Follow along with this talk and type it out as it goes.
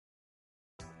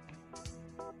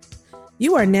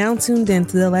You are now tuned in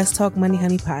to the Let's Talk Money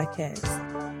Honey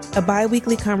podcast, a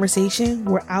bi-weekly conversation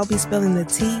where I'll be spilling the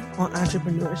tea on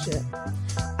entrepreneurship.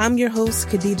 I'm your host,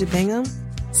 Khadija Bingham,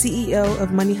 CEO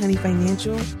of Money Honey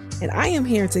Financial, and I am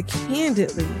here to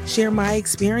candidly share my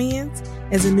experience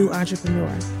as a new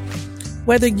entrepreneur.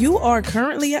 Whether you are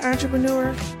currently an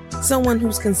entrepreneur, someone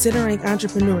who's considering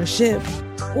entrepreneurship,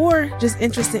 or just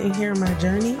interested in hearing my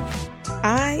journey,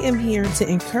 I am here to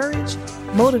encourage,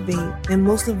 motivate, and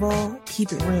most of all,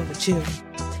 keep it real with you.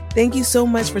 Thank you so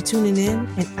much for tuning in,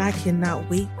 and I cannot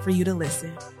wait for you to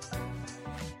listen.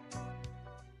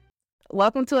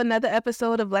 Welcome to another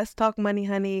episode of Let's Talk Money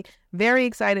Honey. Very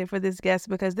excited for this guest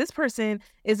because this person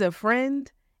is a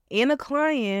friend and a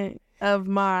client of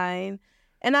mine.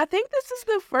 And I think this is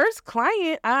the first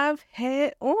client I've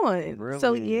had on.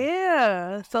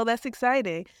 Really? So that's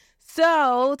exciting.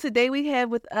 So today we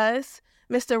have with us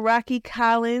Mr. Rocky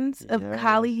Collins of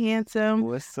Collie Handsome.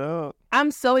 What's up?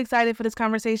 I'm so excited for this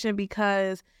conversation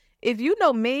because if you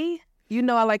know me, you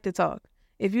know I like to talk.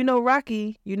 If you know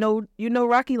Rocky, you know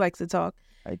Rocky likes to talk.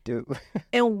 I do.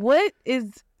 And what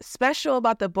is special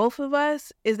about the both of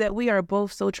us is that we are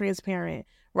both so transparent.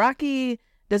 Rocky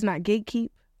does not gatekeep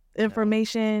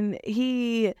information.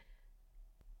 He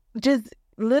just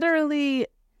literally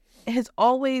has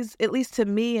always, at least to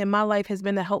me in my life, has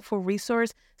been a helpful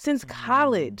resource since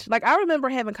college. Like, I remember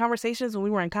having conversations when we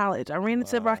were in college. I ran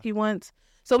into Rocky once.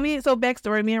 So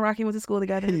backstory, me and Rocky went to school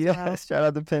together. Yeah, shout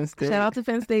out to Penn State. Shout out to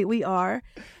Penn State, we are.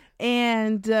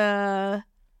 And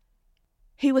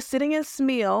he was sitting in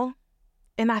Smeal,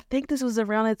 and I think this was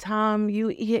around the time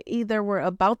you either were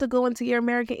about to go into your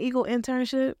American Eagle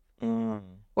internship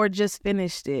or just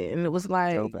finished it. And it was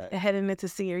like heading into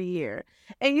senior year.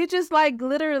 And you just like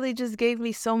literally just gave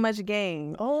me so much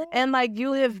game. Oh. And like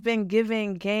you have been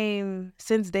giving game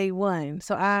since day one.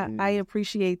 So I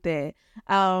appreciate that.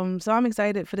 So I'm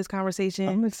excited for this conversation.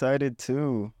 I'm excited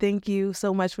too. Thank you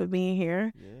so much for being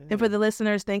here. Yeah. And for the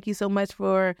listeners, thank you so much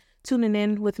for tuning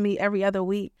in with me every other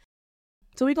week.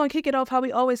 So we're going to kick it off how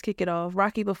we always kick it off.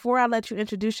 Rocky, before I let you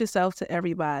introduce yourself to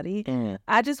everybody,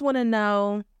 I just want to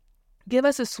know, give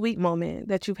us a sweet moment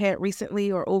that you've had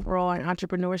recently or overall in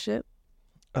entrepreneurship.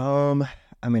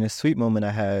 A sweet moment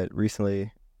I had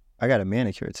recently, I got a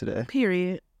manicure today.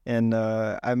 Period. And,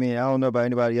 I don't know about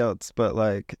anybody else, but,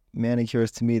 like,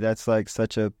 manicures to me, that's, like,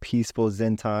 such a peaceful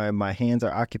zen time. My hands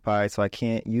are occupied, so I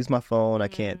can't use my phone. I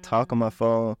can't talk on my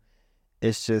phone.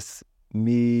 It's just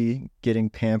me getting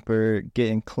pampered,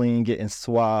 getting clean, getting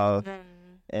suave.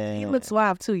 And You look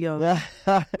suave, too, yo.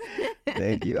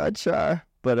 Thank you. I try.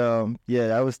 But,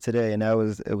 that was today, and it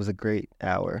was a great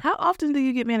hour. How often do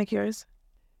you get manicures?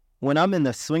 When I'm in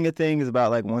the swing of things,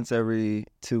 about like once every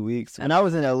 2 weeks. When I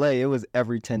was in LA, it was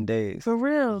every 10 days. For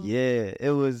real? Yeah, it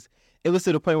was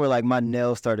to the point where like my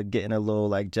nails started getting a little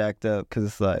like jacked up because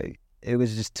it's like it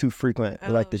was just too frequent,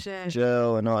 like the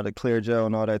gel and all the clear gel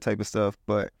and all that type of stuff.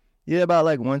 But yeah, about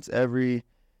like once every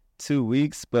 2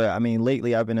 weeks. But I mean,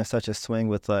 lately I've been in such a swing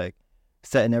with like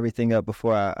setting everything up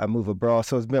before I move abroad.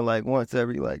 So it's been like once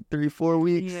every like 3-4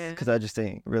 weeks because I just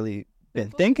ain't really been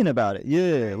thinking about it.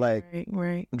 Yeah,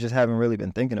 right. Just haven't really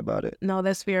been thinking about it. No,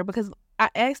 that's fair, because I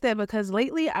asked that because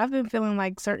lately I've been feeling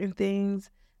like certain things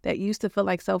that used to feel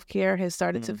like self-care has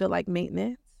started to feel like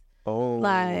maintenance. Oh,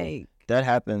 like that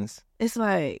happens. It's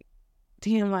like,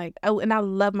 damn, like, oh, and I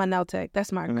love my nail tech.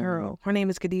 That's my girl. Her name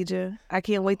is Khadija. I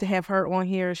can't wait to have her on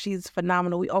here. She's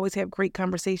phenomenal. We always have great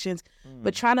conversations,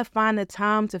 but trying to find the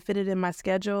time to fit it in my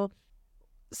schedule.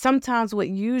 Sometimes what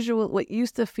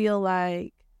used to feel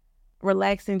like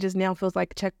relaxing just now feels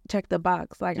like check the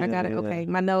box. Like, I got it. Okay,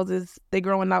 my nails they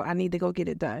growing out. I need to go get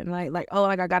it done. Like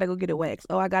I gotta go get it waxed.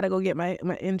 Oh, I gotta go get my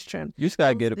ends trimmed. You just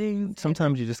gotta get it.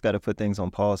 Sometimes you just gotta put things on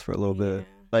pause for a little bit.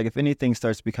 Like if anything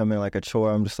starts becoming like a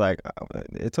chore, I'm just like, oh,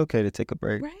 it's okay to take a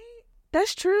break. Right.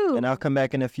 That's true. And I'll come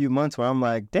back in a few months where I'm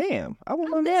like, damn, I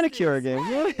want my manicure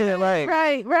again. Yeah, like,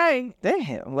 right.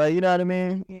 Damn, like, you know what I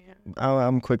mean? Yeah.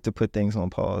 I'm quick to put things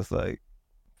on pause, like.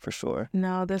 For sure.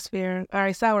 No, that's fair. All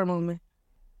right, sour moment.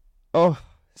 Oh,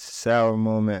 sour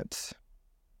moment.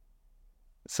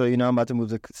 So, I'm about to move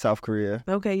to South Korea.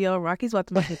 Okay, yo, Rocky's about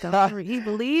to move to South Korea. He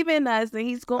believe in us, and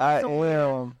he's going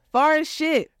somewhere far as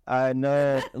shit. I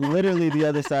know, literally the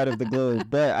other side of the globe.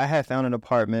 But I had found an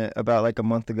apartment about like a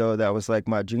month ago that was like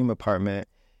my dream apartment.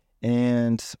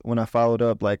 And when I followed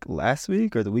up like last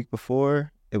week or the week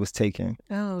before, it was taken.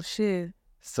 Oh, shit.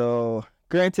 So,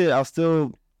 granted, I'll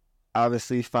still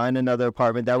obviously find another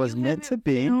apartment that was meant to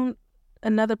be.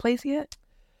 Another place yet?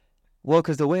 Well,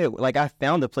 because the way I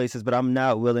found the places, but I'm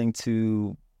not willing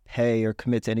to pay or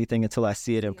commit to anything until I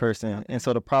see it in person. Okay. And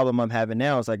so the problem I'm having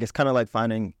now is like it's kind of like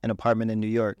finding an apartment in New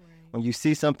York When you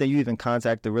see something, you even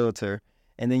contact the realtor,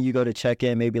 and then you go to check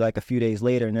in maybe like a few days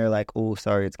later, and they're like, "Oh,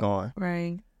 sorry, it's gone."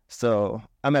 Right. So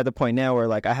I'm at the point now where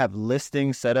like I have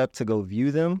listings set up to go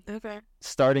view them. Okay.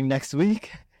 Starting next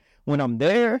week when I'm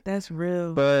there. That's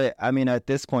real. But I mean, at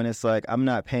this point, it's like I'm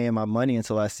not paying my money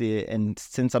until I see it, and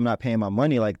since I'm not paying my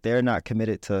money, like they're not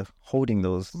committed to holding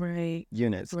those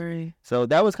units. Right. So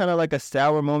that was kind of like a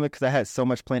sour moment because I had so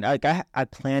much planned. I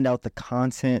planned out the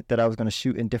content that I was going to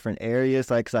shoot in different areas,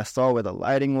 like because I saw where the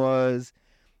lighting was.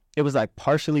 It was like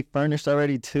partially furnished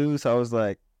already too, so I was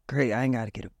like, great, I ain't got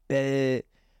to get a bed.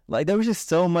 Like there was just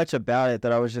so much about it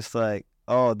that I was just like,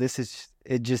 oh,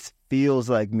 it just feels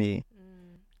like me.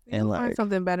 And like find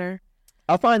something better.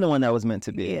 I'll find the one that was meant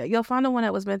to be. Yeah, you'll find the one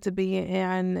that was meant to be,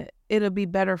 and it'll be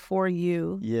better for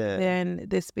you than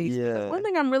this space. Yeah. One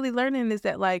thing I'm really learning is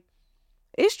that like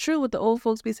it's true what the old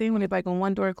folks be saying when it's like when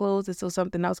one door closes so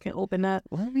something else can open up.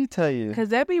 Let me tell you. Because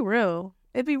that'd be real.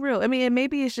 It'd be real. I mean, and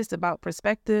maybe it's just about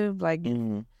perspective. Like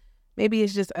maybe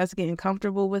it's just us getting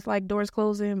comfortable with like doors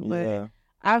closing. But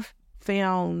I've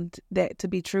found that to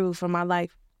be true for my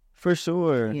life. For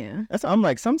sure. Yeah. I'm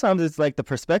like, sometimes it's like the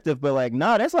perspective, but like,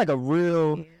 nah, that's like a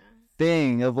real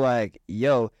thing of like,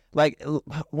 yo, like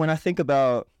when I think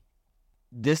about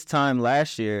this time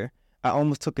last year, I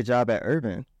almost took a job at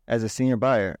Urban as a senior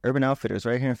buyer, Urban Outfitters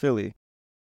right here in Philly.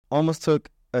 Almost took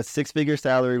a 6-figure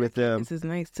salary with them. This is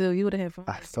nice too. You would have had fun.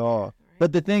 I saw. Right?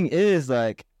 But the thing is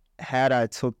like, had I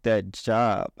took that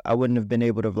job, I wouldn't have been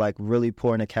able to like really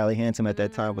pour into Callie Handsome at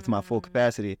that time with my full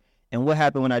capacity. And what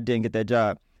happened when I didn't get that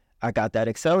job? I got that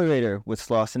accelerator with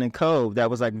Slauson & Co. that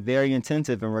was like very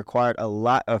intensive and required a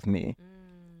lot of me,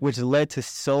 which led to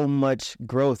so much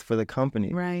growth for the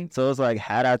company. Right. So it was like,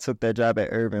 had I took that job at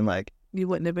Urban, like you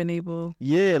wouldn't have been able.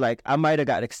 Yeah, like I might have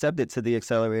got accepted to the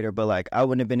accelerator, but like I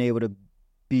wouldn't have been able to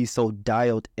be so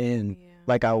dialed in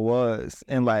like I was.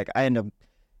 And like I ended up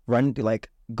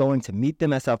going to meet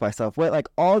them at South by Southwest, like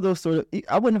all those sort of.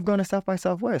 I wouldn't have gone to South by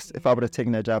Southwest if I would have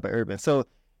taken that job at Urban. So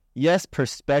yes,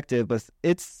 perspective, but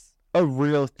it's a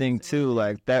real thing too.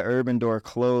 Like that Urban door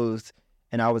closed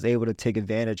and I was able to take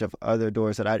advantage of other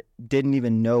doors that I didn't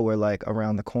even know were like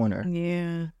around the corner.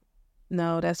 Yeah.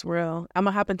 No, that's real. I'm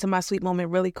gonna hop into my sweet moment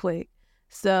really quick.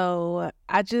 So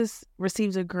I just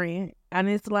received a grant and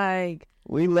it's like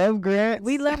we love grants.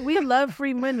 We love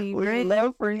free money, we right?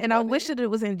 love free money. And I wish that it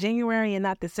was in January and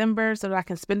not December so that I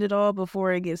can spend it all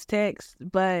before it gets taxed.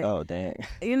 But oh dang.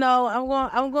 You know,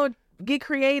 I'm going to get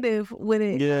creative with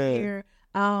it here.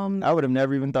 I would have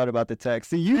never even thought about the tax.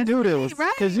 See, you do this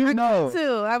because you know.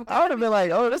 I would have been like,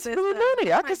 oh, that's free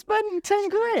money. I can spend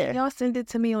 $10,000. Y'all send it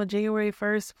to me on January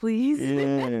 1st, please.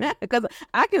 Yeah. Because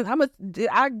I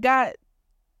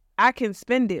can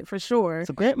spend it for sure.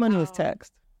 So grant money is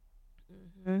taxed.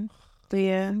 Mm-hmm. So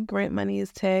yeah, grant money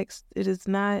is taxed. It is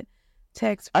not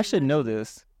taxed. I should know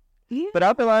this. Yeah. But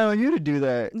I rely on you to do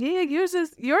that. Yeah, yours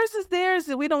is theirs.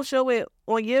 We don't show it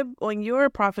on your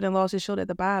profit and loss. It's showed at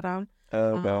the bottom.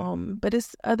 Okay. But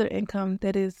it's other income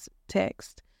that is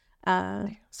taxed.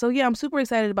 So yeah, I'm super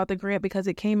excited about the grant because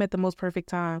it came at the most perfect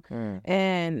time.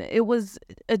 And it was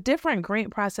a different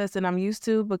grant process than I'm used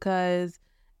to because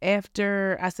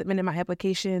after I submitted my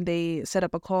application, they set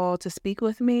up a call to speak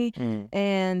with me.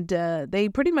 And they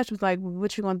pretty much was like,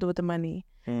 what you gonna do with the money?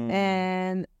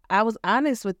 And I was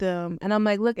honest with them. And I'm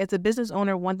like, look, as a business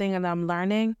owner, one thing that I'm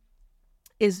learning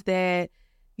is that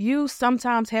you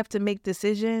sometimes have to make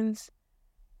decisions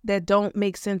that don't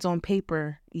make sense on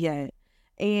paper yet.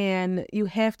 And you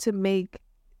have to make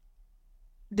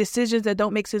decisions that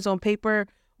don't make sense on paper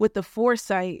with the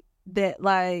foresight that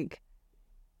like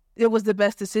it was the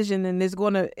best decision and it's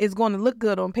going to look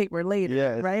good on paper later.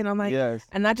 Yes. Right? And I'm like, yes.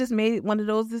 And I just made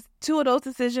two of those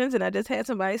decisions, and I just had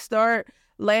somebody start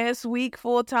last week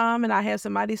full time, and I have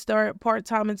somebody start part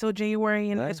time until January,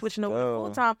 and they're switching over to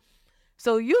full time.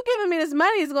 So you giving me this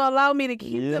money is going to allow me to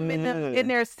keep them in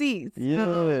their seats.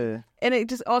 Yeah. And it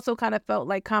just also kind of felt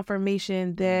like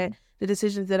confirmation that the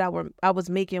decisions that I was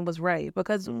making was right.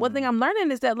 Because one thing I'm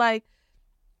learning is that like,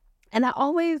 and I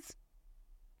always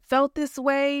felt this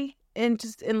way in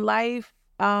life,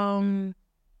 that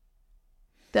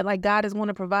like God is going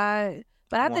to provide.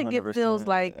 But I think it feels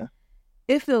like,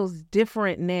 it feels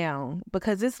different now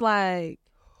because it's like,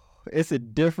 it's a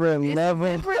different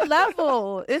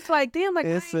level. It's like, damn, like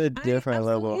it's a different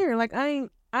level. Here. Like I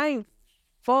ain't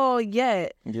fall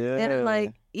yet. Yeah. And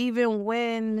like even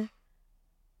when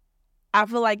I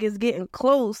feel like it's getting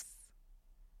close,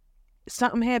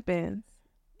 something happens.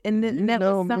 And then that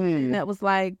was something that was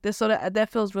like this. So that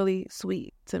feels really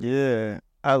sweet to me. Yeah.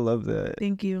 I love that.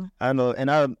 Thank you. I know,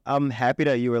 and I'm happy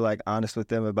that you were like honest with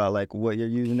them about like what you're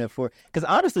using it for. Because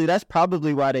honestly, that's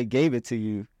probably why they gave it to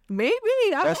you. Maybe.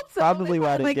 That's probably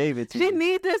why they gave it to you. She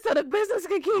need this so the business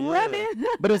can keep running.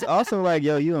 But it's also like,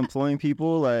 yo, you employing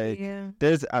people. Like,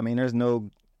 there's no,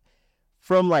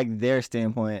 from like their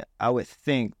standpoint, I would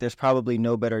think there's probably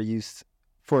no better use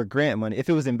for grant money. If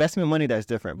it was investment money, that's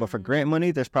different. But for grant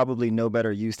money, there's probably no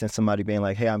better use than somebody being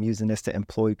like, hey, I'm using this to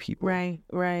employ people. Right.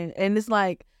 And it's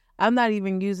like, I'm not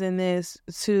even using this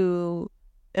to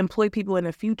employ people in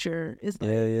the future. It's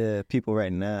like, people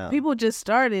right now. People just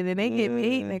started and they get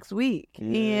paid next week.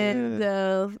 And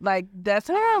like, that's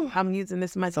how I'm using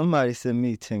this money. Somebody send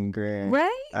me 10 grand.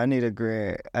 Right? I need a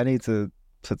grant. I need to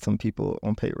put some people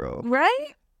on payroll. Right?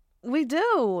 We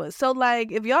do. So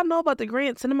like, if y'all know about the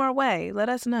grant, send them our way. Let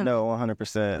us know. No,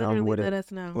 100%. I'm with it. Let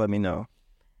us know. Let me know.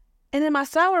 And in my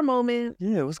sour moment.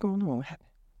 Yeah, what's going on? What happened?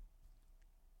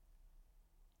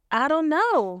 I don't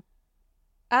know.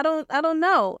 I don't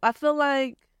know. I feel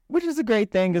like, which is a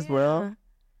great thing as well.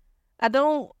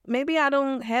 Maybe I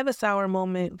don't have a sour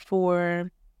moment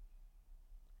for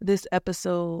this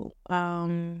episode.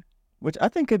 Which I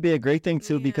think could be a great thing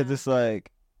too, because it's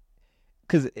like,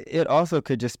 because it also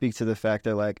could just speak to the fact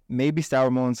that like maybe sour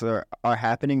moments are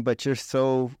happening, but you're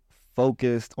so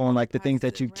focused on like the things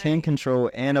that you can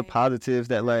control and the positives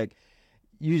that like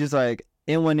you just like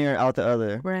in one ear out the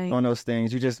other on those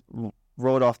things. You just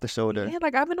rolled off the shoulder. Yeah,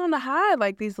 like I've been on the high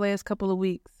like these last couple of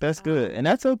weeks. That's good. And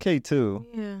that's okay too.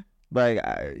 Yeah. Like,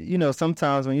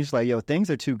 sometimes when you're just like, yo, things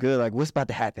are too good. Like, what's about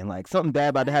to happen? Like, something bad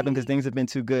about to happen because things have been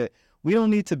too good. We don't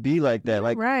need to be like that.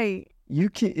 Like,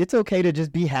 it's okay to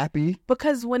just be happy.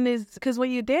 Because when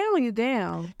you're down, you're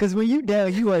down. Because when you're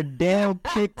down, you are down,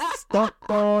 kicked, stumped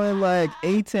on, like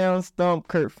A-Town stump,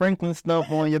 Kurt Franklin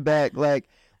stump on your back. Like,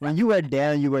 when you are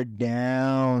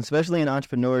down, especially in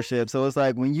entrepreneurship. So it's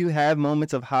like when you have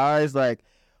moments of highs, like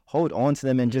hold on to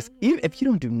them and just, even if you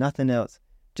don't do nothing else,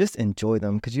 just enjoy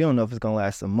them, because you don't know if it's going to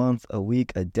last a month, a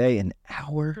week, a day, an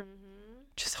hour.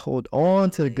 Just hold on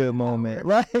to the good moment.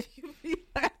 Like,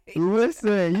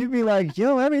 listen, you be like,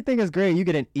 yo, everything is great. You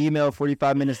get an email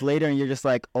 45 minutes later and you're just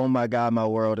like, oh my God, my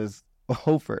world is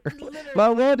over. My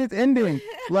world is ending.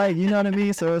 Like, you know what I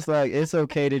mean? So it's like, it's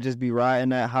okay to just be riding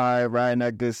that high, riding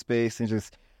that good space, and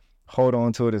just hold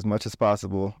on to it as much as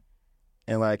possible.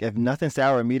 And like, if nothing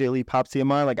sour immediately pops to your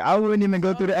mind, like I wouldn't even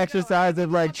go through the exercise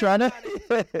of like trying to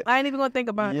I ain't even gonna think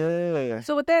about it. Yeah.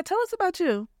 So with that, tell us about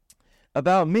you.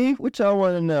 About me? What y'all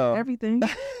want to know? Everything.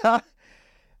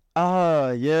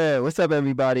 Yeah. What's up,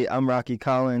 everybody? I'm Rocky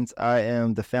Collins. I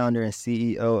am the founder and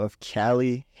CEO of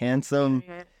Cali Handsome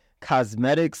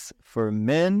Cosmetics for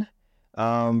Men.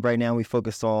 Right now we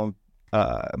focus on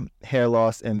hair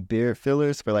loss and beard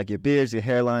fillers for like your beards, your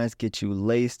hairlines, get you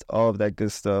laced, all of that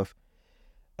good stuff.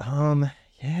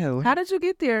 Yeah. How did you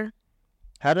get there?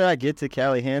 How did I get to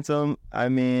Cali Handsome? I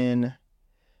mean,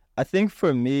 I think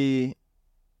for me,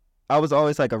 I was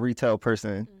always like a retail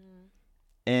person.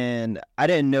 And I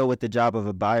didn't know what the job of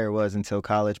a buyer was until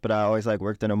college, but I always like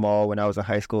worked in a mall when I was in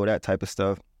high school, that type of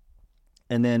stuff.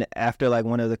 And then after like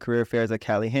one of the career fairs at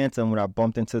Cali Handsome, when I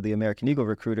bumped into the American Eagle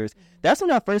recruiters, that's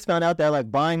when I first found out that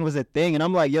like buying was a thing. And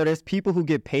I'm like, yo, there's people who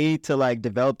get paid to like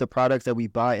develop the products that we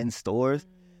buy in stores.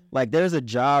 Like there's a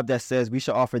job that says we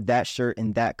should offer that shirt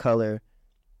in that color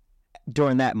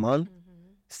during that month.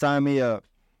 Sign me up.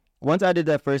 Once I did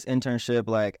that first internship,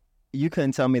 like you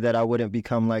couldn't tell me that I wouldn't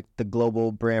become like the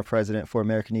global brand president for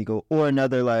American Eagle or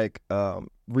another like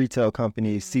retail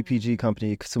company, CPG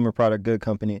company, consumer product good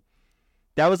company.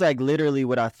 That was like literally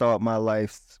what I thought my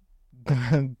life's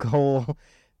goal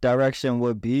direction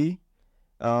would be.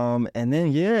 And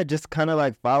then, yeah, just kind of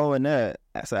like following that.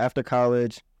 So after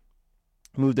college,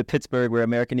 moved to Pittsburgh where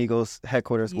American Eagle's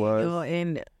headquarters was.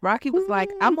 And Rocky was like,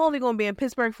 I'm only going to be in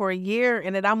Pittsburgh for a year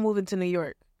and then I'm moving to New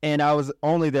York. And I was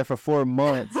only there for 4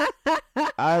 months.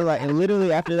 And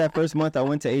literally after that first month, I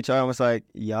went to HR and was like,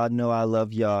 y'all know I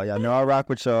love y'all. Y'all know I rock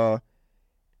with y'all,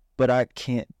 but I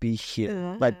can't be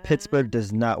here. Like Pittsburgh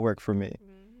does not work for me.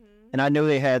 And I know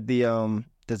they had the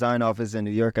design office in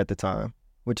New York at the time,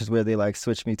 which is where they like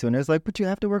switched me to. And it's like, but you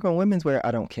have to work on women's wear.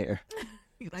 I don't care.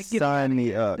 Like, sign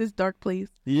me up. This dark place.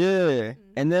 Yeah.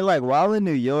 And then like while in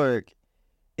New York,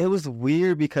 it was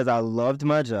weird because I loved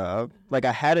my job. Like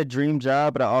I had a dream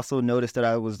job, but I also noticed that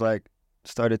I was like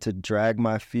started to drag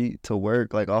my feet to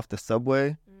work like off the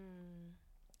subway.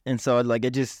 And so like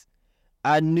it just,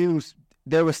 I knew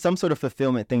there was some sort of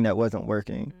fulfillment thing that wasn't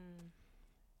working.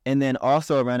 And then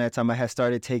also around that time I had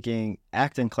started taking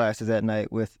acting classes at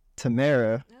night with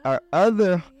Tamara, our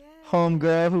other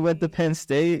homegirl who went to Penn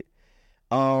State.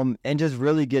 And just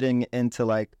really getting into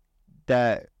like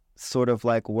that sort of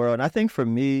like world. And I think for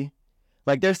me,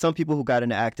 like there's some people who got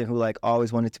into acting who like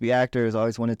always wanted to be actors,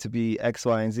 always wanted to be X,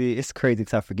 Y, and Z. It's crazy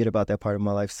because I forget about that part of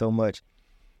my life so much.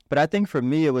 But I think for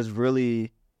me, it was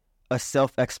really a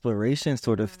self-exploration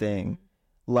sort of thing.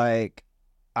 Like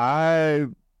I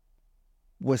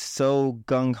was so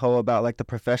gung-ho about like the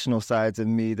professional sides of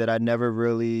me that I never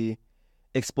really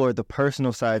explored the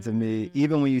personal sides of me.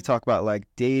 Even when you talk about like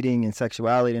dating and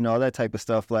sexuality and all that type of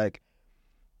stuff, like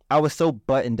I was so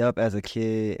buttoned up as a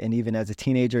kid and even as a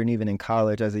teenager and even in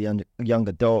college as a young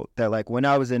adult that like when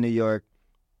I was in New York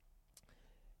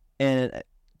and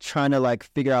trying to like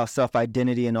figure out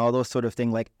self-identity and all those sort of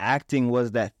things, like acting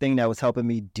was that thing that was helping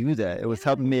me do that. It was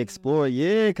helping me explore.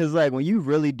 Yeah, because like when you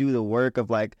really do the work of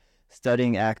like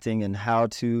studying acting and how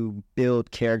to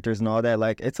build characters and all that,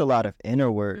 like it's a lot of inner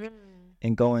work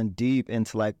and going deep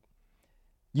into like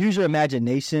use your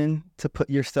imagination to put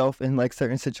yourself in like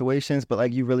certain situations, but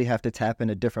like you really have to tap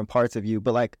into different parts of you,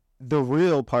 but like the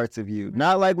real parts of you,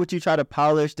 not like what you try to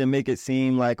polish to make it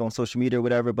seem like on social media or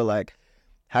whatever, but like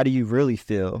how do you really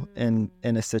feel in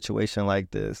a situation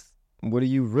like this? What do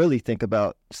you really think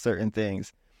about certain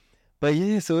things? But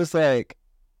yeah, so it's like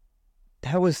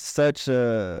that was such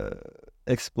a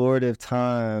explorative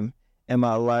time in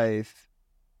my life.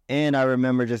 And I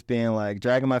remember just being like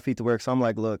dragging my feet to work. So I'm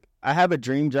like, look, I have a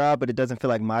dream job, but it doesn't feel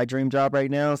like my dream job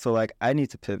right now. So like I need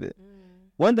to pivot.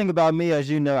 One thing about me, as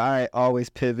you know, I always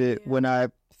pivot when I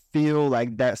feel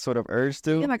like that sort of urge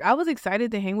to. Yeah, like I was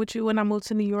excited to hang with you when I moved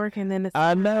to New York, and then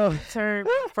I know her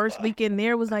first weekend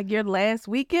there was like your last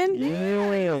weekend.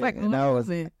 Yeah, like, and I was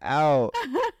out.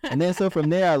 And then so from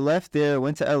there I left there,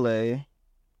 went to LA.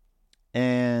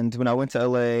 And when I went to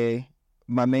LA,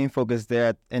 my main focus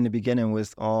there in the beginning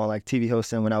was on like TV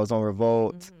hosting when I was on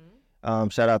Revolt.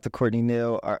 Shout out to Courtney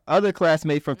Neal, our other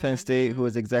classmate from Penn State who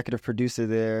was executive producer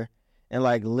there. And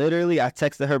like literally I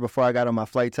texted her before I got on my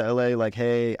flight to LA, like,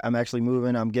 hey, I'm actually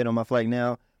moving. I'm getting on my flight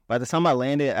now. By the time I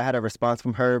landed, I had a response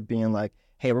from her being like,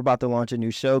 hey, we're about to launch a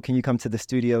new show. Can you come to the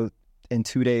studio in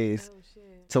 2 days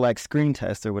to like screen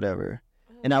test or whatever?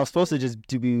 And I was supposed to just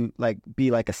be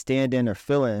like a stand-in or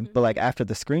fill-in, but like after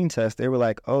the screen test, they were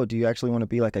like, "Oh, do you actually want to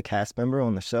be like a cast member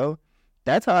on the show?"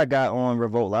 That's how I got on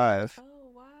Revolt Live.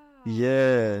 Oh wow!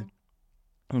 Yeah,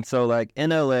 and so like in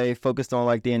LA, focused on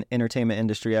like the entertainment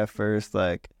industry at first.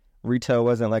 Like retail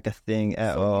wasn't like a thing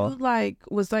at all. You like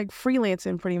was like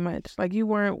freelancing pretty much. Like you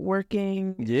weren't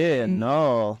working. Yeah,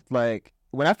 no. Like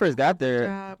when I first got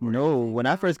there, when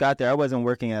I first got there, I wasn't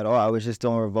working at all. I was just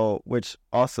doing Revolt, which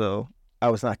also I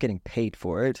was not getting paid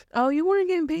for it. Oh, you weren't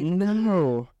getting paid?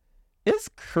 No. It's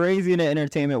crazy in the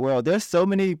entertainment world. There's so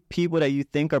many people that you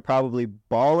think are probably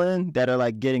balling that are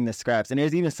like getting the scraps. And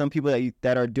there's even some people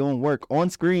that are doing work on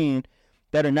screen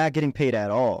that are not getting paid at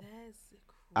all.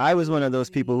 I was one of those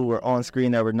people who were on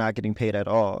screen that were not getting paid at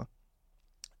all.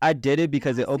 I did it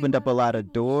because it opened up a lot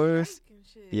of doors.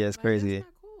 Yeah, it's crazy.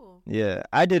 Yeah,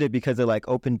 I did it because it like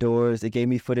opened doors. It gave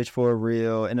me footage for a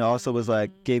reel, and it also was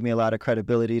like gave me a lot of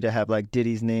credibility to have like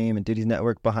Diddy's name and Diddy's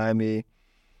network behind me.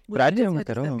 But I didn't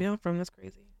work at all. Down from that's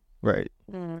crazy. Right.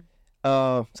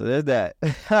 So there's that.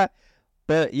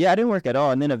 But yeah, I didn't work at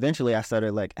all, and then eventually I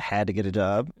started like had to get a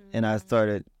job, and I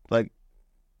started like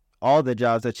all the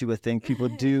jobs that you would think people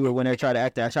do when they try to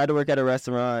act. I tried to work at a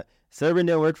restaurant. Serving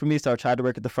didn't work for me, so I tried to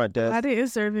work at the front desk. How did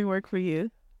serving work for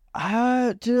you?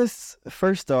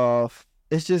 First off,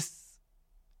 it's just,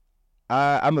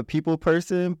 I'm a people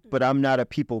person, but I'm not a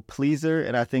people pleaser.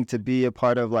 And I think to be a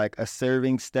part of like a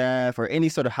serving staff or any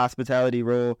sort of hospitality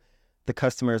role, the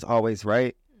customer is always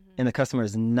right. And the customer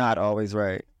is not always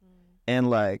right. And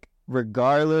like,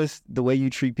 regardless, the way you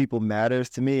treat people matters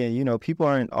to me. And, you know, people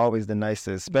aren't always the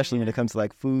nicest, especially when it comes to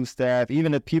like food staff,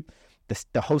 even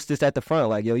the hostess at the front,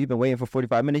 like, yo, you've been waiting for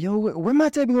 45 minutes. Yo, where my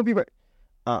table gonna be right?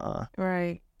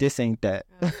 Right. This ain't that.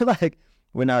 Like,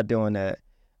 we're not doing that.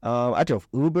 I drove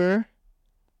Uber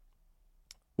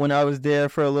when I was there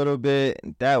for a little bit.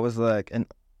 That was like an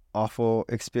awful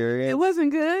experience. It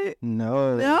wasn't good?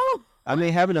 No. I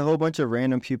mean, having a whole bunch of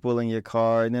random people in your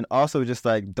car, and then also just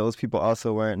like those people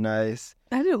also weren't nice.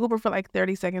 I did Uber for like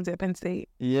 30 seconds at Penn State.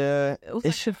 Yeah. It was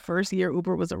like the first year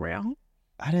Uber was around.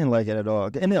 I didn't like it at all.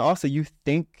 And then also you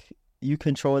think you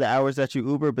control the hours that you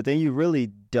Uber, but then you really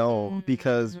don't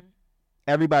because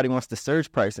everybody wants the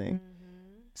surge pricing.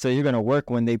 So you're going to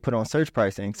work when they put on surge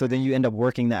pricing. So then you end up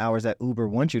working the hours that Uber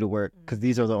wants you to work because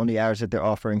these are the only hours that they're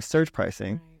offering surge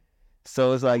pricing.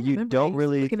 So it's like you don't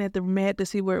really... looking at the map to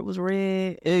see where it was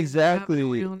red.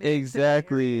 Exactly.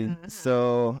 Yeah.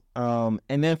 So,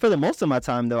 and then for the most of my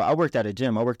time, though, I worked at a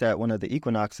gym. I worked at one of the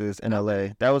Equinoxes in LA.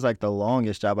 That was like the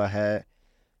longest job I had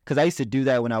because I used to do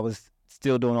that when I was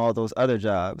still doing all those other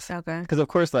jobs. Okay. Because, of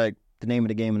course, like, the name of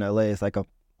the game in LA is like a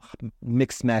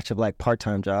mixed match of like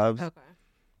part-time jobs. Okay.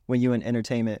 When you're in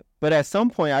entertainment. But at some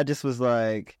point, I just was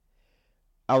like,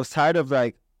 I was tired of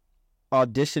like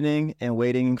auditioning and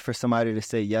waiting for somebody to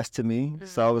say yes to me. Mm-hmm.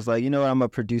 So I was like, you know what, I'm going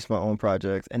to produce my own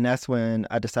projects. And that's when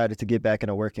I decided to get back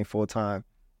into working full time.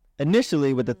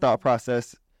 Initially with the thought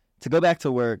process to go back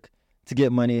to work, to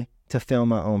get money, to film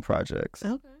my own projects.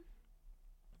 Okay.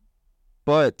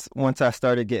 But once I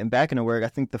started getting back into work, I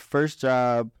think the first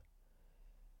job,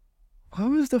 what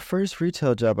was the first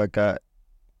retail job I got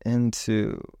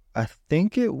into? I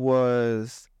think it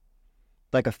was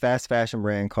like a fast fashion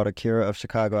brand called Akira of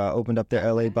Chicago. I opened up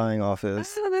their LA buying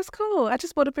office. Oh, that's cool. I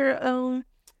just bought a pair of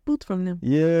boots from them.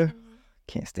 Yeah.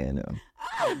 Can't stand them.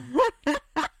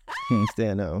 Can't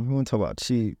stand them. We want to talk about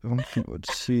cheap.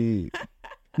 Cheap.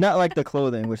 Not like the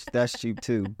clothing, which that's cheap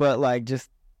too, but like just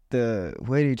the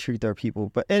way they treat their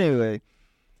people. But anyway,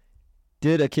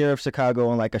 did Akira of Chicago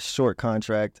on like a short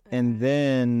contract. And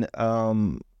then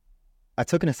I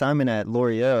took an assignment at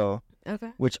L'Oreal.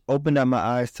 Okay. Which opened up my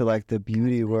eyes to like the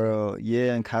beauty world,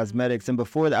 and cosmetics. And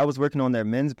before that, I was working on their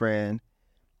men's brand.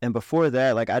 And before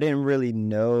that, like I didn't really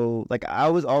know, like I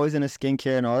was always into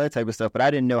skincare and all that type of stuff, but I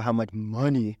didn't know how much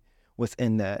money was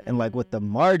in that and like what the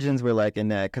margins were like in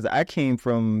that. Because I came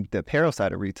from the apparel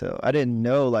side of retail. I didn't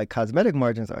know like cosmetic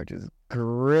margins are just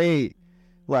great.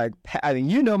 Like, I mean,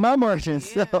 you know my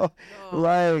margins, yeah. so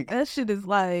like that shit is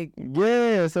like,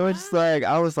 yeah. So it's just like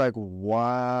I was like,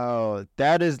 wow,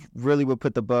 that is really what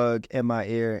put the bug in my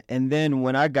ear. And then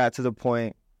when I got to the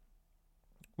point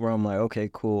where I'm like, okay,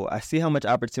 cool, I see how much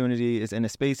opportunity is in the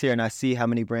space here, and I see how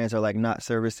many brands are like not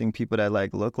servicing people that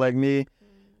like look like me.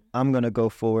 I'm gonna go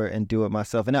forward and do it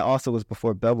myself. And that also was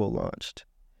before Bevel launched.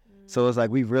 So it was like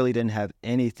we really didn't have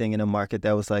anything in the market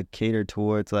that was like catered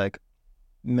towards like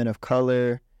men of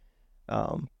color.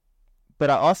 But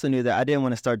I also knew that I didn't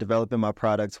want to start developing my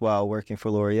products while working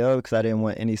for L'Oreal because I didn't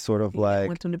want any sort of like... I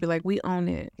want them to be like, we own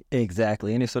it.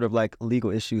 Exactly. Any sort of like legal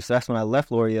issues. So that's when I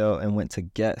left L'Oreal and went to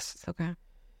Guess. Okay.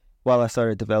 While I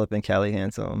started developing Cali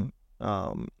Handsome.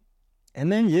 And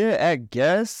then, yeah, at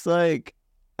Guess, like,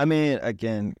 I mean,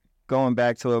 again, going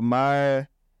back to it, my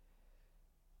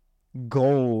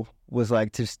goal was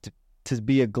like to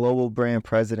be a global brand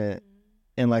president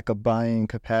in like a buying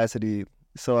capacity.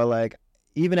 So I like,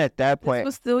 even at that point, this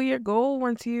was still your goal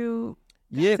once you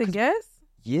got to Guess?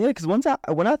 Yeah, because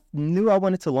when I knew I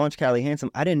wanted to launch Cali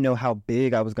Handsome, I didn't know how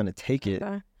big I was going to take it.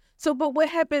 Okay. So, but what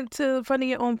happened to funding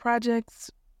your own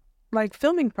projects, like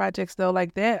filming projects though,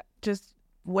 like that just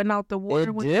went out the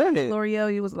water with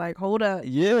L'Oreal? You was like, hold up.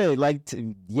 Yeah, like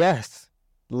yes,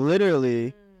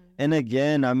 literally. And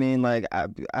again, I mean, like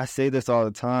I say this all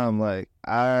the time, like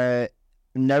I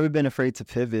never been afraid to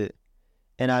pivot,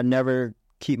 and I never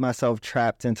keep myself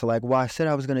trapped into like, well, I said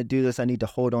I was going to do this, I need to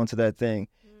hold on to that thing.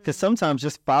 Because sometimes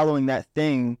just following that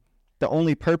thing, the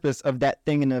only purpose of that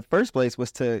thing in the first place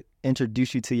was to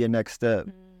introduce you to your next step.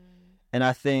 And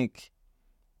I think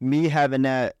me having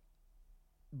that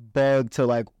bug to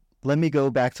like, let me go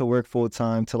back to work full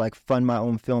time to like fund my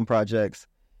own film projects,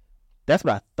 that's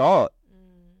what I thought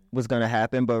was going to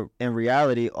happen. But in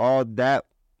reality, all that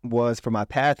was for my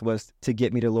path was to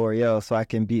get me to L'Oreal so I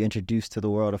can be introduced to the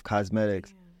world of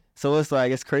cosmetics. So it's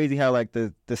like, it's crazy how like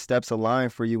the steps align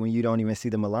for you when you don't even see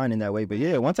them align in that way. But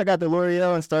yeah, once I got to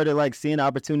L'Oreal and started like seeing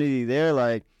opportunity there,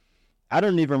 like I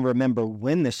don't even remember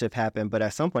when the shift happened, but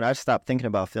at some point I just stopped thinking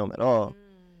about film at all.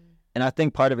 And I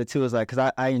think part of it too is like,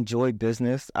 cause I enjoy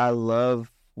business. I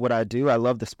love what I do. I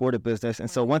love the sport of business. And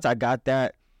so once I got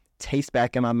that taste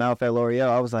back in my mouth at L'Oreal,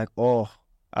 I was like, oh,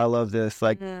 I love this.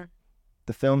 Like,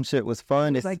 the film shit was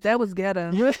fun. It's like, that was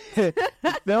ghetto. Yeah.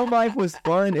 Film life was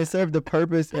fun. It served the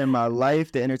purpose in my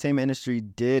life. The entertainment industry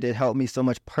did. It helped me so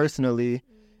much personally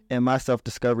in my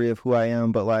self-discovery of who I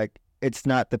am. But, like, it's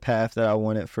not the path that I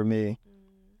wanted for me.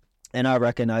 And I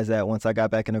recognized that once I got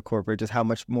back into corporate, just how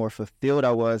much more fulfilled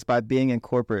I was by being in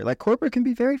corporate. Like, corporate can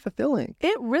be very fulfilling.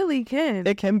 It really can.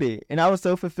 It can be. And I was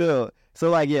so fulfilled. So,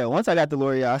 like, yeah, once I got to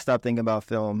L'Oreal, I stopped thinking about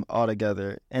film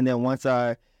altogether. And then once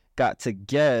I got to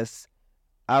Guess,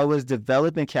 I was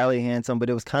developing Cali Handsome, but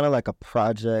it was kind of like a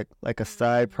project, like a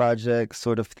side project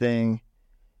sort of thing.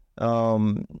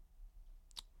 And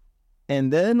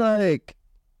then, like,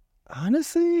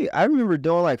 honestly, I remember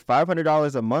doing like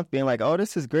 $500 a month, being like, oh,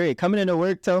 this is great. Coming into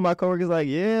work, telling my coworkers, like,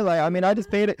 yeah, like, I mean, I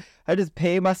just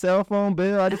paid my cell phone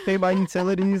bill. I just paid my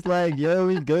utilities. Like, yo,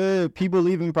 we good. People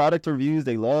leaving product reviews.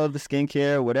 They love the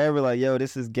skincare, whatever. Like, yo,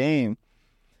 this is game.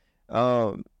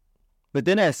 But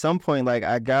then at some point, like,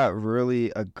 I got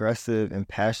really aggressive and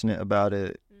passionate about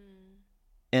it.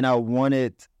 And I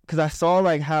wanted, because I saw,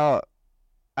 like, how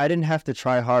I didn't have to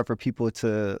try hard for people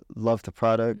to love the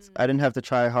products. I didn't have to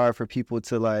try hard for people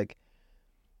to like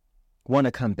want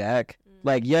to come back.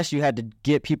 Like, yes, you had to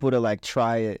get people to like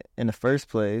try it in the first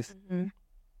place.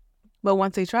 But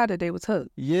once they tried it, they was hooked.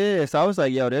 Yeah, so I was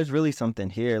like, yo, there's really something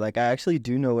here. Like, I actually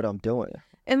do know what I'm doing.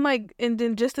 And like, and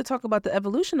then just to talk about the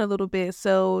evolution a little bit.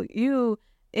 So you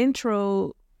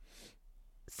intro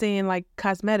saying like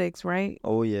cosmetics, right?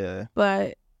 Oh yeah.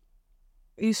 But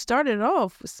you started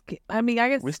off. I mean, I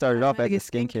guess we started off as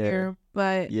skincare,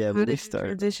 but yeah, how did you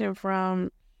transition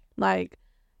from like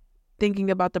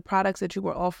thinking about the products that you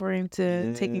were offering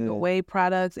to taking away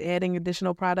products, adding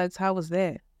additional products? How was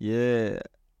that? Yeah.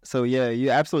 So yeah,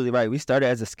 you're absolutely right. We started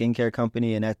as a skincare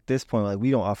company, and at this point, like,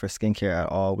 we don't offer skincare at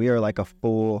all. We are like a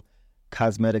full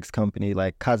cosmetics company,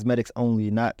 like cosmetics only,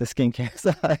 not the skincare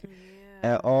side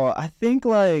at all. I think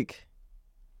like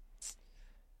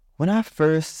when I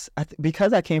first,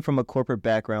 because I came from a corporate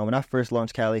background, when I first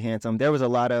launched Cali Handsome, there was a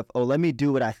lot of, let me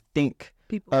do what I think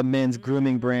a men's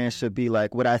grooming brand should be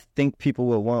like, what I think people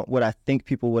would want, what I think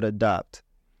people would adopt.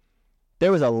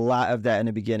 There was a lot of that in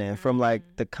the beginning, from like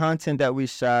the content that we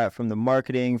shot, from the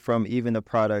marketing, from even the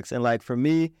products. And like for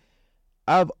me,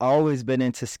 I've always been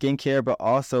into skincare, but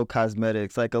also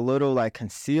cosmetics, like a little like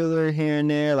concealer here and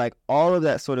there, like all of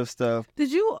that sort of stuff.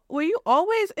 Were you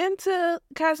always into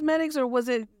cosmetics, or was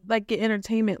it like your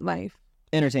entertainment life?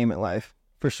 Entertainment life,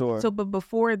 for sure. So, but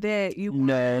before that,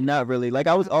 No, not really. Like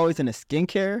I was always into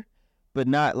skincare, but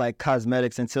not like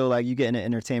cosmetics until like you get in the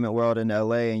entertainment world in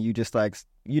LA and you just like,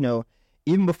 you know,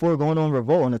 even before going on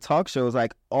Revolt on the talk shows,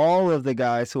 like all of the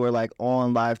guys who are like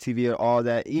on live TV or all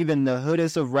that, even the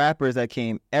hoodest of rappers that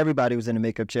came, everybody was in a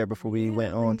makeup chair before we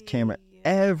went on camera.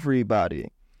 Everybody.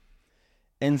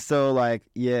 And so like,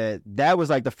 yeah, that was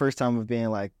like the first time of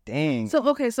being like, dang. So,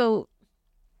 okay, so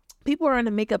people are in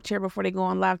a makeup chair before they go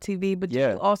on live TV, but do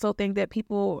you also think that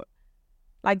people,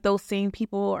 like those same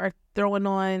people, are throwing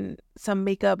on some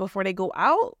makeup before they go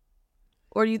out?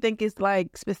 Or do you think it's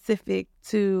like specific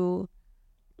to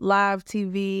live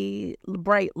TV,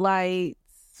 bright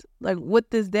lights? Like, what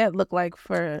does that look like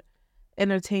for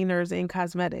entertainers in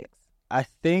cosmetics? I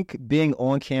think being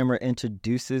on camera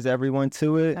introduces everyone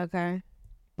to it. Okay.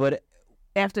 But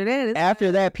after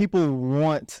that, people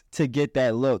want to get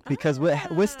that look, because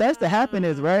what starts to happen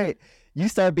is, right, you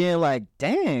start being like,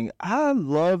 dang, I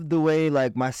love the way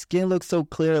like my skin looks so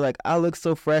clear, like I look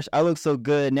so fresh, I look so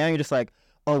good. Now you're just like,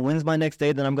 oh, when's my next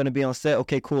day that I'm going to be on set?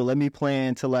 Okay, cool. Let me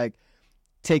plan to like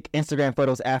take Instagram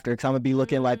photos after, because I'm going to be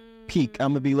looking like peak.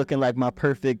 I'm going to be looking like my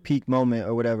perfect peak moment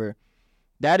or whatever.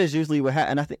 That is usually what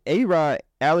happens. And I think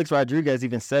Alex Rodriguez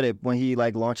even said it when he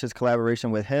like launched his collaboration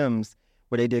with Hims,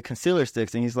 where they did concealer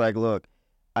sticks. And he's like, look,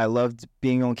 I loved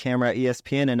being on camera at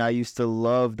ESPN, and I used to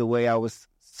love the way I was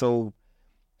so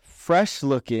fresh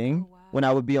looking when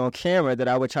I would be on camera, that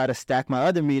I would try to stack my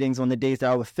other meetings on the days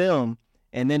that I would film.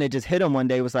 And then it just hit him one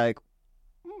day. It was like,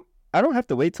 I don't have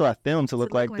to wait till I film to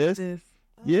look like this.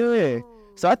 Yeah.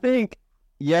 So I think,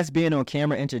 yes, being on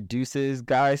camera introduces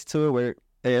guys to it, where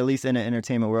at least in the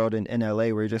entertainment world in LA,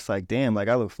 where you're just like, damn, like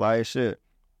I look fly as shit.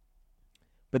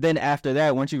 But then after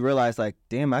that, once you realize like,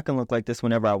 damn, I can look like this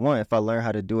whenever I want if I learn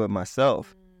how to do it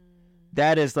myself.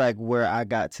 That is like where I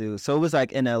got to. So it was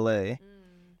like in LA.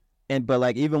 But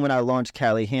like even when I launched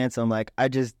Cali Handsome, like I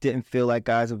just didn't feel like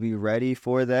guys would be ready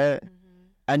for that.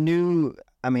 I didn't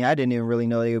even really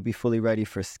know they would be fully ready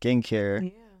for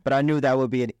skincare, but I knew that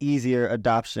would be an easier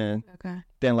adoption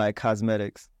than like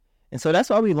cosmetics. And so that's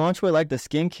why we launched with like the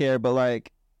skincare. But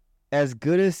like, as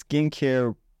good as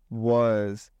skincare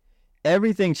was,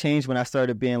 everything changed when I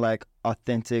started being like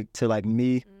authentic to like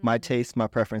me, my taste, my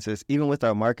preferences, even with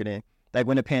our marketing. Like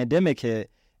when the pandemic hit,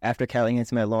 after Cali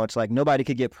Handsome had launched, like nobody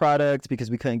could get products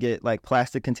because we couldn't get like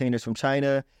plastic containers from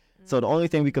China. So the only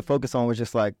thing we could focus on was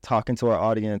just like talking to our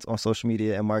audience on social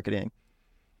media and marketing.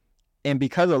 And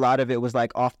because a lot of it was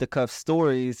like off the cuff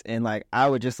stories and like I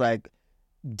would just like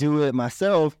do it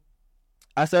myself,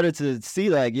 I started to see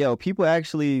like, yo, people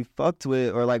actually fucked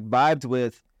with or like vibed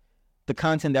with the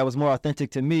content that was more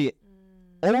authentic to me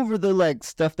over the like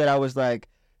stuff that I was like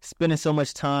spending so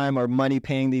much time or money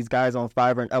paying these guys on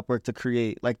Fiverr and Upwork to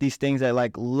create. Like these things that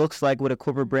like looks like what a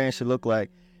corporate brand should look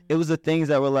like. It was the things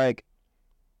that were like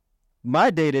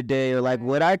my day-to-day or like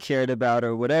what I cared about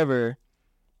or whatever.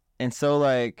 And so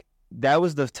like that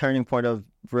was the turning point of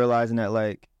realizing that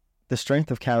like the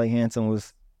strength of Cali Handsome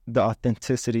was the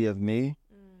authenticity of me.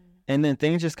 And then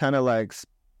things just kind of like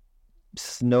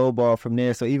snowball from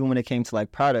there. So even when it came to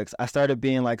like products, I started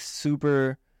being like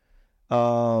super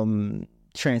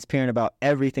transparent about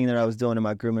everything that I was doing in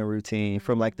my grooming routine,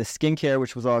 from like the skincare,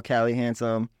 which was all Cali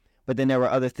Handsome, But then there were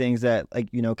other things that, like,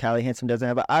 you know, Callie Handsome doesn't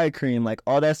have an eye cream, like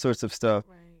all that sorts of stuff.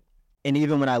 Right. And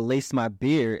even when I laced my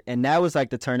beard, and that was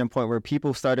like the turning point where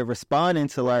people started responding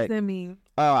to like, what does that mean?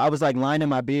 Oh, I was like lining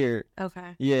my beard.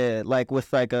 Okay. Yeah, like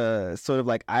with like a sort of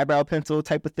like eyebrow pencil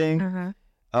type of thing.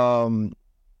 Uh-huh.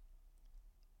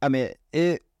 I mean,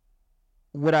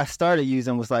 what I started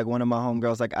using was like one of my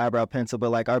homegirls like eyebrow pencil,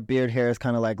 but like our beard hair is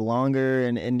kind of like longer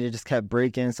and it just kept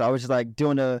breaking. So I was just like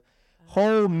doing a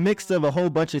whole mix of a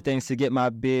whole bunch of things to get my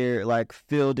beard like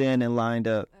filled in and lined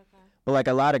up. But like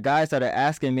a lot of guys started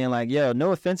asking me and like, yo,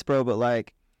 no offense, bro, but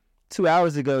like 2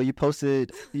 hours ago you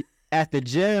posted at the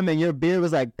gym and your beard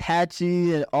was like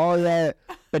patchy and all that.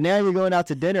 But now you're going out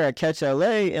to dinner at Catch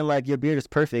LA and like your beard is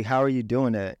perfect. How are you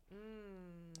doing that?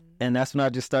 And that's when I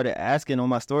just started asking on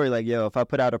my story, like, yo, if I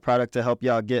put out a product to help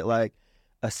y'all get like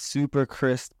a super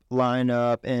crisp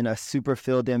lineup and a super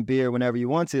filled in beard whenever you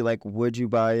want to, like, would you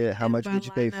buy it? How much would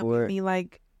you pay for it? Me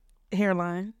like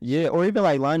hairline. Yeah, or even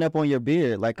like line up on your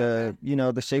beard, like you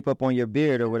know, the shape up on your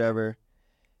beard or whatever.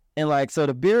 And like, so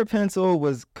the beard pencil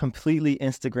was completely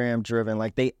Instagram driven.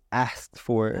 Like they asked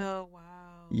for it. Oh, wow.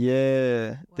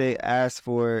 Yeah, they asked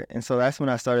for it. And so that's when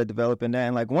I started developing that.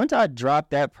 And like once I dropped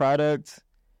that product,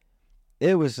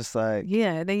 it was just like...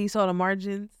 Yeah, then you saw the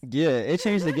margins. Yeah, it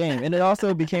changed the game. And it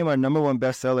also became our #1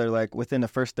 bestseller like within the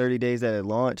first 30 days that it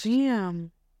launched. Damn.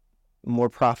 More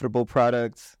profitable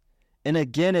products. And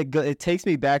again, it takes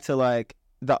me back to like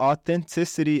the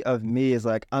authenticity of me is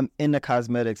like, I'm into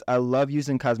cosmetics. I love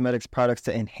using cosmetics products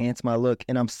to enhance my look.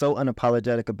 And I'm so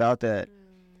unapologetic about that.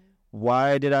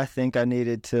 Why did I think I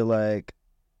needed to like,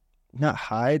 not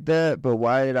hide that, but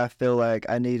why did I feel like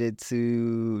I needed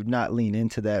to not lean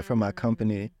into that for my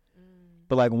company?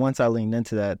 But like once I leaned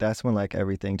into that, that's when like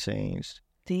everything changed.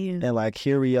 Damn. And like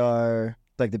here we are,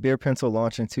 like the beard pencil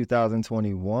launched in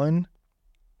 2021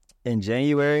 in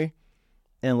January.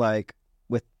 And like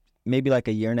with maybe like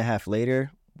a year and a half later,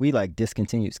 we like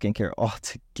discontinued skincare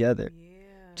altogether. Yeah.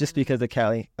 Just because the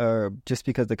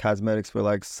cosmetics were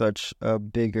like such a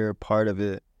bigger part of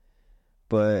it.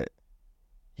 But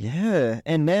yeah,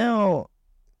 and now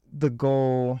the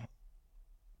goal,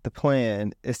 the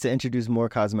plan is to introduce more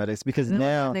cosmetics because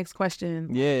now... Next question.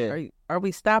 Yeah. Are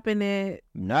we stopping it?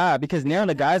 Nah, because now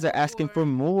the guys are asking for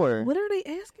more. What are they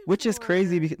asking Which for? is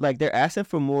crazy because like they're asking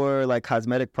for more like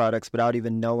cosmetic products without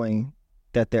even knowing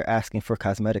that they're asking for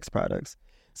cosmetics products.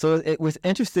 So what's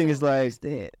interesting is like,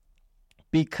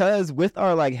 because with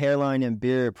our like hairline and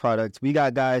beard products, we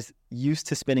got guys used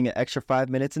to spending an extra 5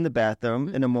 minutes in the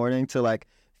bathroom in the morning to like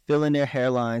fill in their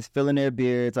hairlines, fill in their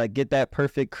beards, like get that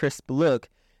perfect crisp look.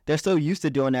 They're so used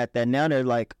to doing that now they're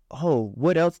like, oh,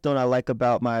 what else don't I like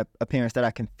about my appearance that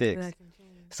I can fix?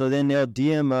 So then they'll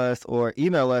DM us or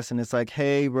email us and it's like,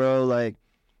 hey, bro, like,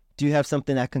 do you have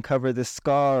something that can cover this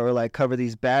scar or like cover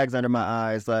these bags under my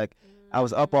eyes? Like, I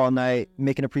was up all night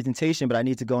making a presentation, but I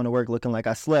need to go into work looking like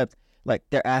I slept. Like,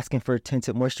 they're asking for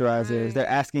tinted moisturizers. Right. They're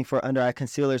asking for under-eye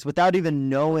concealers without even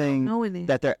knowing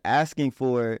that they're asking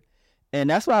for it. And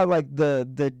that's why, like,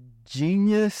 the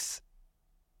genius,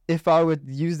 if I would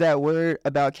use that word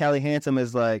about Callie Handsome,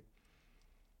 is, like,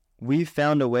 we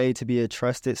found a way to be a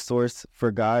trusted source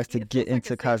for guys to get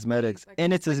into cosmetics.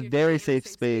 And it's a very safe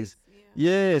space.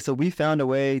 Yeah, so we found a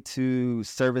way to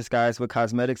service guys with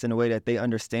cosmetics in a way that they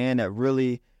understand that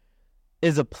really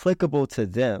is applicable to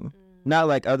them. Not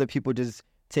like other people just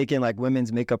taking like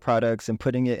women's makeup products and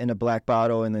putting it in a black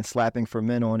bottle and then slapping for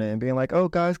men on it and being like, oh,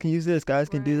 guys can use this, guys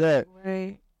can do that.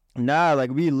 Right. Nah, like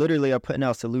we literally are putting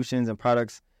out solutions and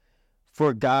products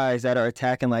for guys that are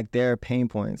attacking like their pain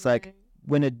points. Right. Like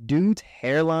when a dude's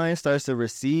hairline starts to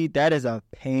recede, that is a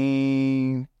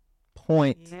pain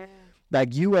point. Yeah.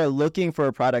 Like you are looking for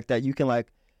a product that you can like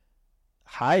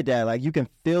hide that. Like you can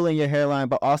fill in your hairline,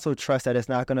 but also trust that it's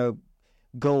not going to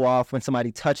go off when somebody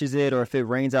touches it, or if it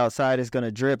rains outside, it's going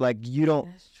to drip. Like you don't.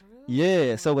 That's true.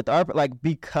 Yeah. So with our, like,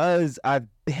 because I've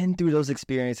been through those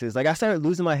experiences, like I started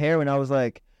losing my hair when I was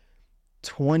like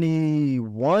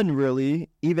 21, really,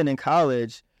 even in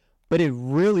college. But it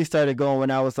really started going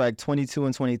when I was like 22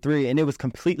 and 23, and it was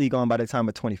completely gone by the time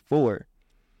of 24.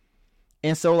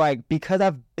 And so, like, because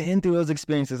I've been through those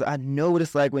experiences, I know what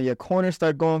it's like when your corners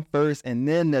start going first and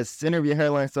then the center of your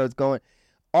hairline starts going.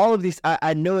 All of these,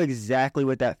 I know exactly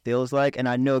what that feels like, and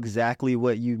I know exactly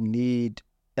what you need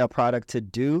a product to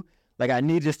do. Like, I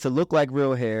need this to look like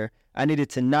real hair. I need it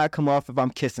to not come off if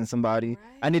I'm kissing somebody. Right.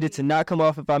 I need it to not come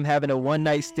off if I'm having a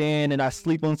one-night stand and I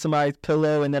sleep on somebody's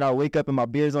pillow and then I wake up and my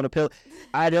beard's on the pillow.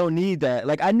 I don't need that.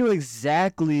 Like, I knew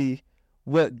exactly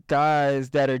what guys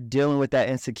that are dealing with that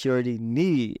insecurity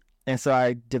need. And so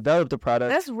I developed a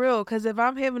product. That's real, because if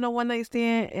I'm having a one night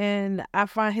stand and I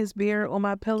find his beard on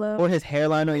my pillow or his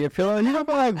hairline on your pillow, and you're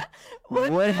like,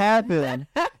 what happened?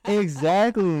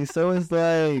 Exactly. So it's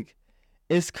like,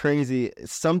 it's crazy.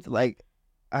 Something like,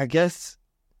 I guess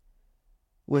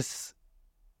was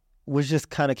just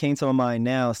kind of came to my mind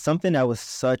now. Something that was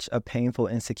such a painful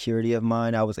insecurity of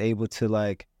mine, I was able to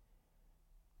like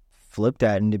flip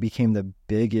that, and it became the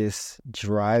biggest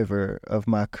driver of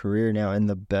my career now in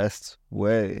the best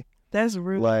way. That's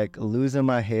real. Like losing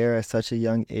my hair at such a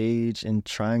young age and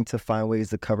trying to find ways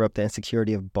to cover up the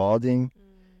insecurity of balding.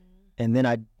 And then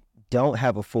I don't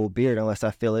have a full beard unless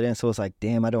I fill it in. So it's like,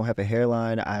 damn, I don't have a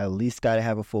hairline. I at least got to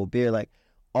have a full beard. Like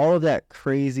all of that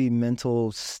crazy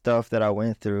mental stuff that I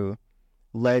went through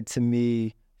led to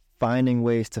me finding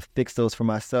ways to fix those for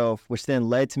myself, which then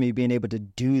led to me being able to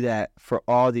do that for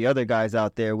all the other guys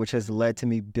out there, which has led to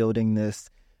me building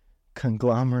this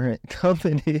conglomerate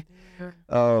company,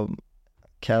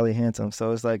 Cali Handsome.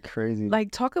 So it's like crazy.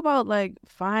 Like talk about like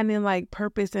finding like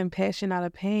purpose and passion out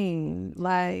of pain.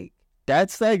 Like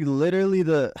that's like literally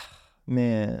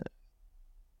man,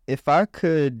 if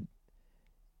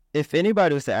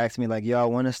anybody was to ask me like, yo, I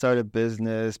want to start a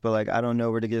business, but like I don't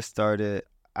know where to get started,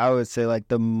 I would say like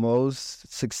the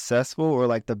most successful or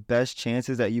like the best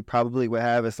chances that you probably would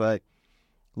have is like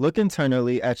look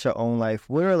internally at your own life.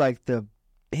 What are like the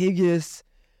biggest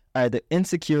either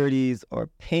insecurities or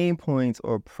pain points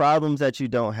or problems that you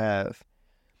don't have?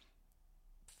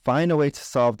 Find a way to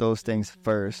solve those things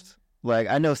first. Like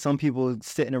I know some people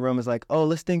sit in a room and is like, oh,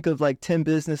 let's think of like 10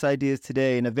 business ideas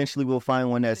today, and eventually we'll find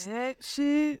one that's that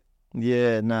shit.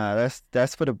 Yeah, nah,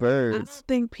 that's for the birds. I don't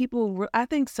think people. I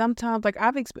think sometimes, like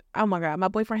oh my God, my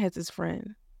boyfriend has this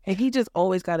friend, and he just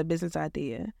always got a business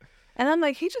idea, and I'm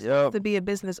like, he just wants to be a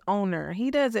business owner. He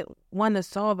doesn't want to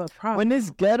solve a problem. When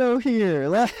it's ghetto here,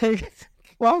 like,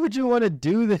 why would you want to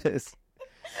do this?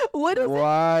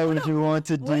 Why would you want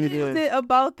to do this? What is it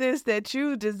about this that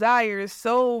you desire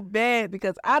so bad?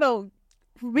 Because I don't.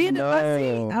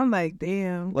 I'm like,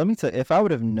 damn. Let me tell you, if I would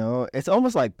have known, it's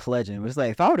almost like pledging. It's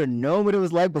like, if I would have known what it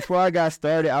was like before I got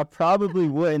started, I probably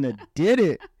wouldn't have did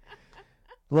it.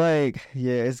 Like,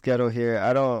 yeah, it's ghetto here.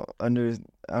 I don't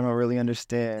really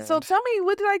understand. So tell me,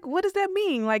 what does that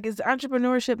mean? Like, is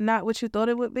entrepreneurship not what you thought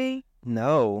it would be?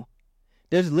 No.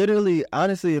 There's literally,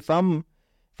 honestly, if I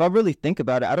really think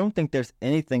about it, I don't think there's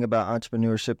anything about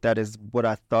entrepreneurship that is what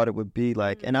I thought it would be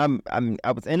like. And I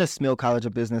was in a Smill College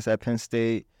of Business at Penn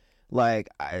State. Like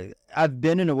I've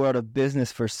been in the world of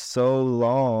business for so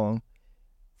long,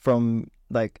 from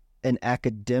like an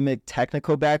academic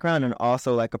technical background and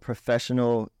also like a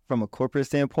professional from a corporate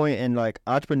standpoint, and like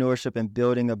entrepreneurship and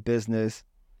building a business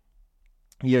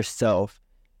yourself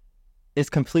is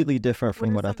completely different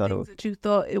from what I thought it would. That you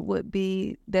thought it would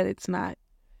be that it's not.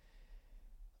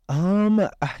 I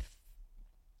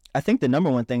think the number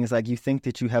one thing is like you think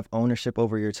that you have ownership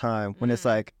over your time when it's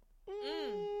like,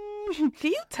 can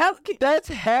you tell? That's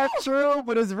half true,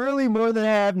 but it's really more than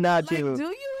half not true. Do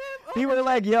you have? People are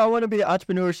like, I want to be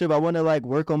entrepreneurship. I want to like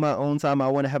work on my own time. I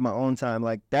want to have my own time.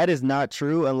 Like that is not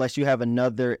true unless you have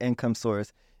another income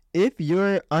source. If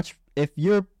you're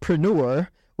preneur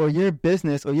or your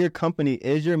business or your company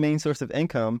is your main source of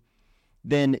income,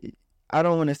 then I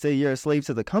don't want to say you're a slave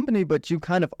to the company, but you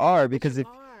kind of are, because if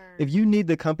you need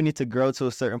the company to grow to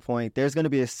a certain point, there's going to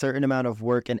be a certain amount of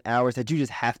work and hours that you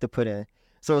just have to put in.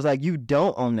 So it's like you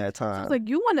don't own that time. So it's like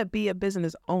you want to be a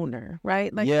business owner,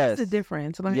 right? Like yes. That's the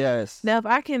difference. Like, yes. Now, if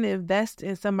I can invest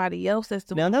in somebody else that's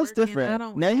doing that's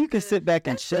different. Now you can sit back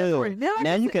and chill.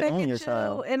 Now you can own your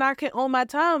time. And I can own my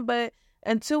time, but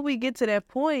until we get to that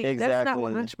point, that's not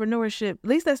what entrepreneurship, at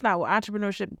least that's not what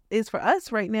entrepreneurship is for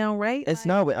us right now, right? It's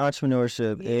not what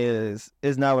entrepreneurship is.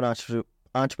 It's not what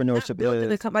entrepreneurship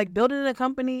is. Like building a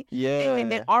company,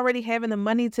 and then already having the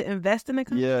money to invest in a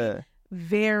company. Yeah.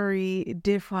 Very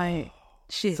different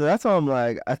shit. So that's why I'm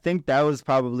like, I think that was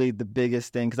probably the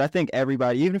biggest thing, because I think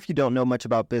everybody, even if you don't know much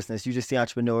about business, you just see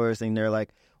entrepreneurs and they're like,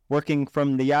 working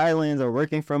from the islands or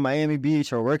working from Miami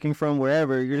Beach or working from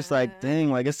wherever, you're just like, dang,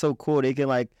 like it's so cool. They can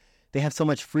like, they have so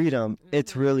much freedom.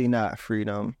 It's really not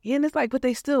freedom. Yeah, and it's like, but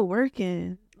they still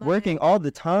working. Like, working all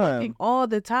the time. Working all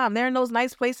the time. They're in those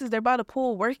nice places. They're by the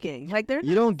pool working. Like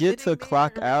you don't get to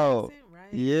clock out.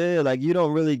 Right? Yeah, like you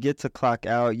don't really get to clock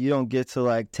out. You don't get to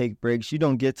like take breaks. You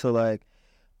don't get to like,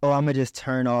 oh, I'm going to just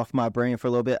turn off my brain for a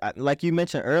little bit. Like you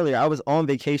mentioned earlier, I was on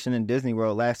vacation in Disney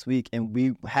World last week, and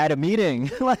we had a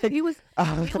meeting. I was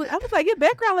like, your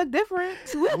background looked different.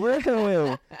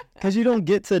 Because you don't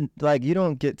get to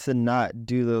not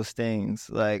do those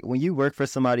things. Like when you work for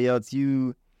somebody else,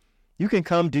 you can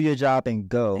come do your job and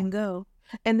go.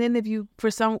 And then if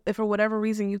for whatever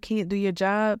reason you can't do your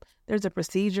job, there's a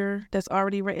procedure that's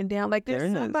already written down. Like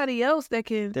there's somebody else that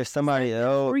can. There's somebody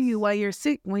else for you while you're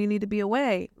sick, when you need to be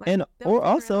away. Like, and or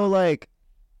also like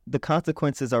the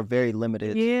consequences are very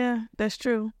limited. Yeah, that's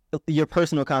true. Your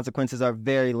personal consequences are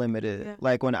very limited. Yeah.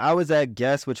 Like when I was at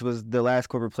Guess, which was the last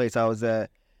corporate place I was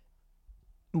at,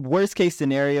 worst case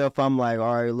scenario, if I'm like,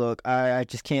 all right, look, I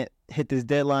just can't hit this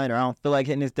deadline, or I don't feel like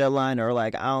hitting this deadline, or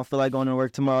like I don't feel like going to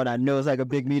work tomorrow and I know it's like a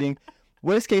big meeting.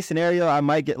 Worst case scenario, I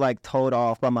might get like told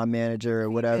off by my manager or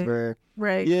whatever.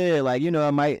 Right. Yeah, like, you know,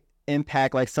 I might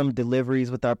impact like some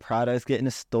deliveries with our products, getting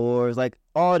to stores, like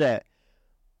all that.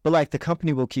 But like the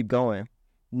company will keep going.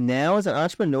 Now as an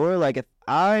entrepreneur, like if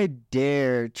I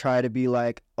dare try to be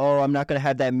like, oh, I'm not going to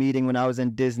have that meeting when I was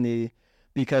in Disney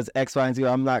because X, Y, and Z,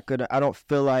 I don't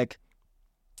feel like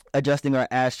adjusting our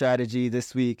ad strategy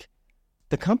this week,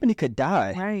 the company could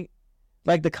die. Right.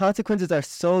 Like the consequences are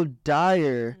so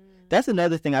dire. That's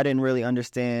another thing I didn't really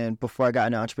understand before I got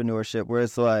into entrepreneurship, where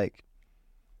it's like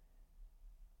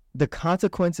the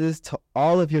consequences to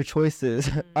all of your choices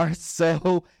are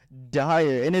so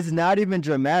dire, and it's not even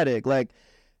dramatic. Like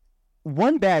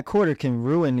one bad quarter can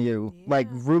ruin you, like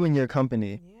ruin your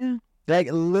company. Yeah. Like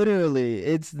literally,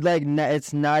 it's like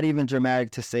it's not even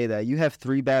dramatic to say that. You have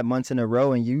 3 bad months in a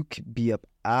row and you could be up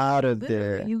out of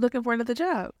there. You looking for another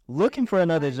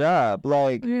job.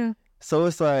 Like, yeah. So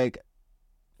it's like,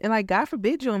 and like, God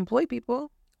forbid you employ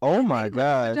people. Oh my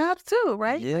God. Jobs too,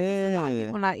 right? Yeah.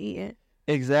 People not eating.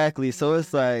 Exactly. So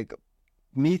it's like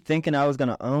me thinking I was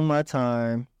gonna own my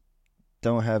time.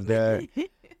 Don't have that.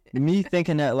 Me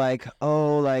thinking that like,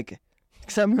 oh, like,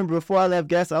 because I remember before I left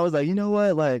Guess, I was like, you know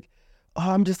what, like, oh,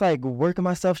 I'm just like working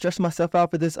myself, stressing myself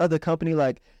out for this other company.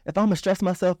 Like, if I'm gonna stress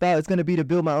myself out, it's gonna be to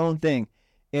build my own thing.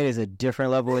 It is a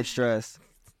different level of stress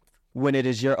when it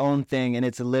is your own thing, and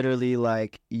it's literally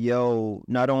like, yo,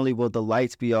 not only will the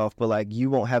lights be off, but like you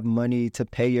won't have money to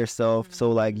pay yourself, so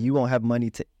like you won't have money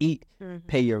to eat,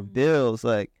 pay your bills.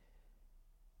 Like,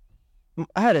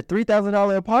 I had a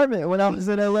 $3,000 apartment when I was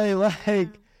in LA.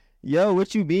 Like, yo,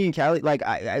 what you mean, Cali? Like,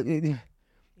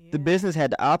 the business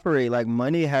had to operate. Like,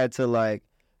 money had to like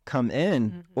come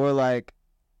in, or like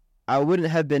I wouldn't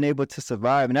have been able to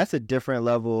survive. And that's a different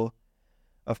level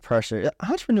of pressure.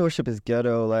 Entrepreneurship is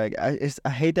ghetto. Like, I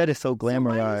hate that it's so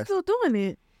glamorized. So why are you still doing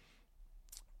it?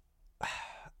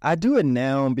 I do it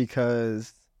now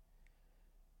because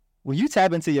when you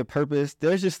tap into your purpose,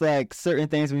 there's just like certain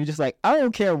things when you're just like, I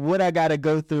don't care what I gotta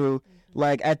go through.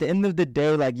 Like, at the end of the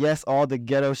day, like, yes, all the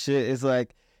ghetto shit is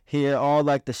like here, all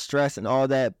like the stress and all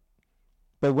that.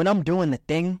 But when I'm doing the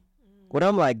thing, when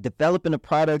I'm like developing a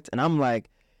product and I'm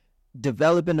like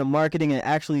developing the marketing and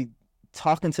actually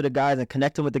talking to the guys and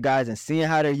connecting with the guys and seeing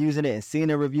how they're using it and seeing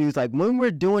their reviews, like when we're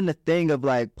doing the thing of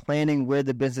like planning where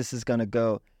the business is gonna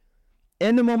go,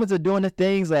 in the moments of doing the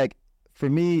things, like for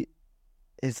me,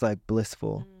 it's like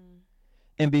blissful.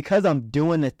 And because I'm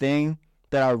doing the thing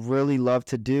that I really love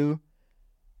to do,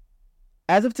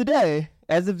 as of today,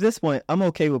 as of this point, I'm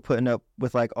okay with putting up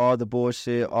with like all the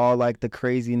bullshit, all like the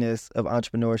craziness of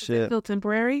entrepreneurship. Does it feel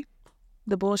temporary?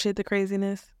 The bullshit, the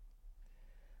craziness?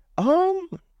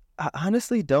 I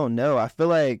honestly don't know. I feel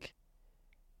like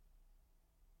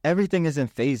everything is in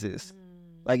phases.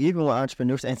 Like even with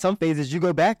entrepreneurship, and some phases you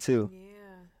go back to. Yeah.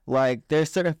 Like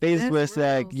there's certain phases where it's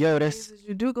like, yo, there's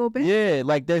you do go back. Yeah,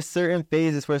 like there's certain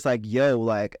phases where it's like, yo,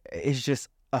 like it's just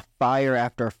a fire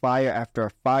after a fire after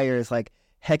a fire. It's like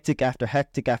hectic after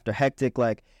hectic after hectic.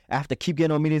 Like I have to keep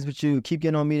getting on meetings with you, keep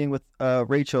getting on meeting with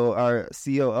Rachel, our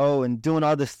COO, and doing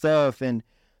all this stuff, and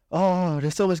oh,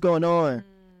 there's so much going on.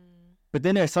 But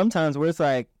then there's sometimes where it's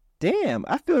like, damn,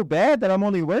 I feel bad that I'm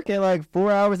only working like 4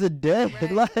 hours a day.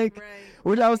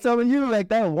 Which I was telling you, like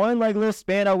that one like little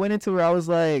span I went into where I was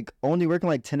like only working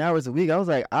like 10 hours a week. I was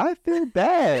like, I feel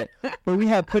bad. But we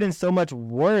had put in so much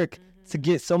work to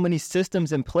get so many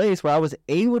systems in place where I was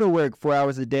able to work 4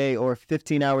 hours a day or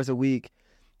 15 hours a week.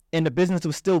 And the business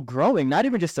was still growing, not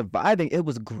even just surviving. It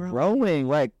was growing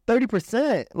like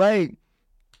 30%. Like,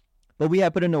 but we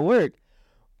had put in the work.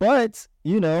 But,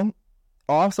 you know,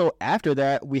 also after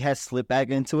that, we had slipped back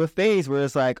into a phase where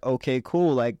it's like, okay,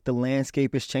 cool. Like the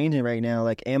landscape is changing right now.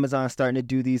 Like Amazon's starting to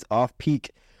do these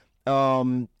off-peak,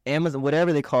 Amazon,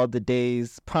 whatever they call the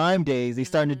days, Prime days. They're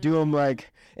starting to do them like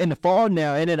in the fall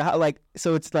now. And then like,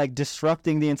 so it's like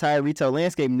disrupting the entire retail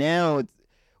landscape. Now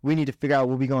we need to figure out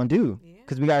what we're going to do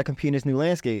because we got to compete in this new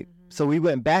landscape. So we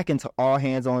went back into all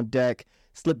hands on deck,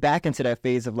 slipped back into that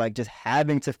phase of like just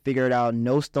having to figure it out.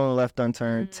 No stone left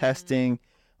unturned, testing,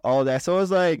 all that. So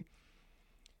it's like,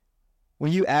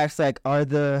 when you ask like, are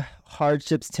the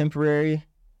hardships temporary?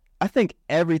 I think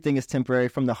everything is temporary,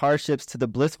 from the hardships to the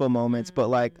blissful moments, but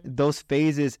like those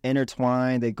phases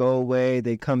intertwine, they go away,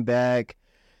 they come back.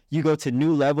 You go to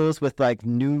new levels with like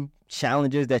new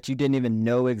challenges that you didn't even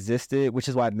know existed, which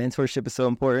is why mentorship is so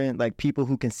important. Like people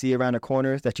who can see around the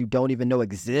corners that you don't even know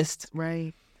exist.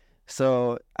 Right.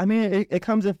 So, I mean, it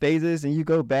comes in phases and you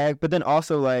go back, but then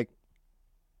also like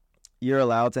you're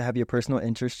allowed to have your personal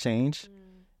interests change.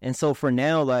 And so for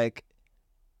now, like,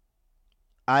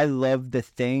 I love the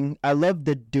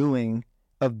doing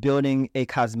of building a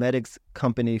cosmetics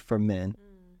company for men.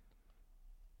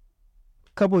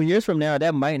 A couple of years from now,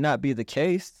 that might not be the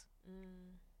case.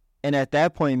 And at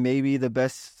that point, maybe the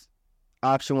best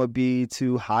option would be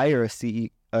to hire a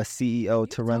CEO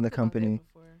to run the company.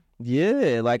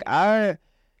 Yeah, like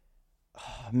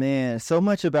so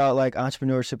much about like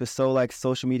entrepreneurship is so like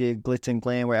social media glitz and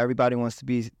glam, where everybody wants to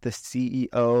be the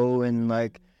CEO and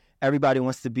like everybody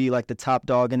wants to be like the top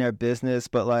dog in their business.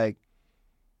 But like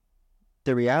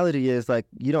the reality is like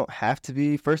you don't have to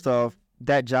be. First off,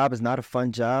 that job is not a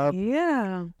fun job.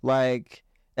 Yeah. Like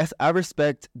I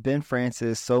respect Ben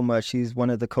Francis so much. He's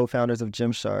one of the co-founders of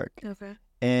Gymshark. Okay.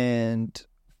 And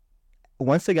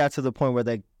once they got to the point where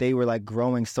they were like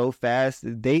growing so fast,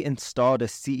 they installed a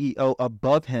CEO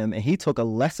above him, and he took a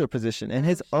lesser position in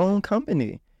his own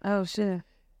company. Oh shit!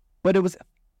 But it was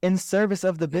in service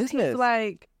of the business.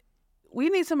 Like, we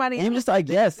need somebody. And I'm just like,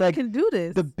 yes, like can do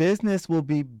this. The business will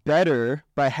be better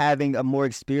by having a more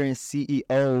experienced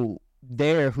CEO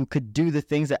there who could do the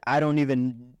things that I don't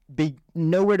even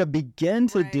know where to begin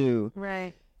to do.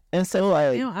 Right. And so,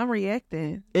 like, I'm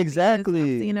reacting. Exactly.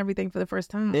 I'm seeing everything for the first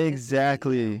time.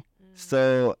 Exactly.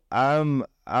 So I'm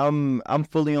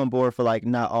fully on board for like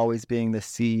not always being the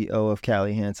CEO of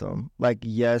Cali Handsome. Like,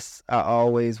 yes, I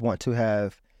always want to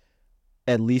have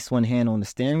at least one hand on the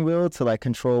steering wheel to like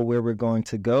control where we're going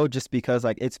to go, just because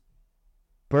like it's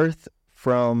birthed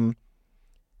from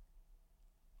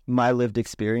my lived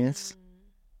experience.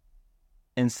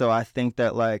 And so I think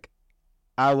that like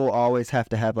I will always have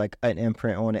to have like an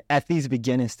imprint on it at these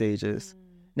beginning stages.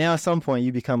 Now, at some point,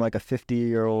 you become like a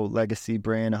 50-year-old legacy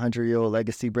brand, a 100-year-old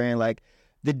legacy brand. Like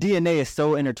the DNA is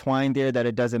so intertwined there that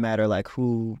it doesn't matter like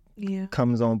who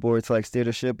comes on board to like steer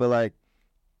the ship. But like,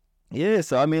 yeah,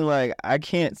 so I mean, like, I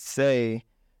can't say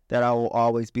that I will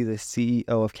always be the CEO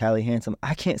of Cali Handsome.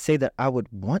 I can't say that I would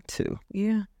want to.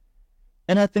 Yeah.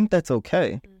 And I think that's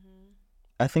okay.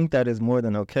 I think that is more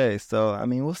than okay. So, I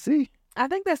mean, we'll see. I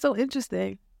think that's so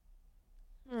interesting.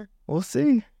 We'll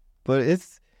see. But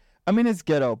it's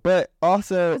ghetto. But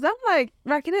also, 'cause I'm like,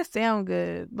 Rocky, that sound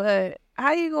good, but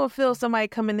how you gonna feel somebody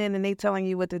coming in and they telling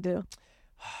you what to do?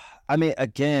 I mean,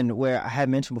 again, where I had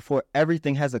mentioned before,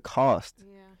 everything has a cost.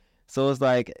 Yeah. So it's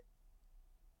like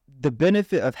the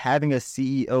benefit of having a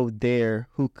CEO there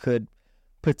who could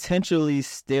potentially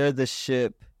steer the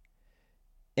ship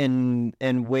in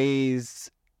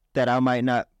ways that I might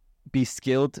not be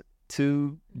skilled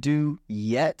to do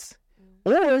yet.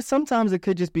 Or sometimes it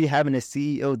could just be having a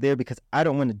CEO there because I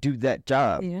don't want to do that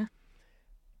job. Yeah.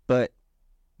 But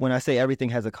when I say everything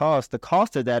has a cost, the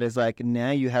cost of that is like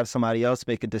now you have somebody else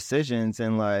making decisions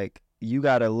and like you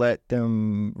got to let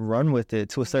them run with it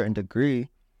to a certain degree.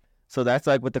 So that's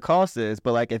like what the cost is.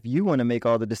 But like if you want to make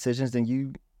all the decisions, then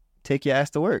you take your ass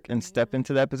to work and step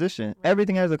into that position.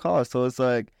 Everything has a cost. So it's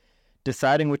like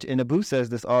deciding which, and Abu says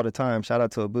this all the time. Shout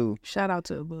out to Abu.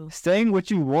 Saying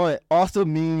what you want also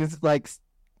means like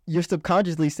you're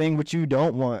subconsciously saying what you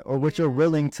don't want or what you're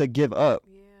willing to give up.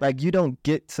 Like you don't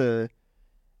get to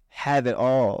have it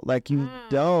all. Like you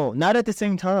don't. Not at the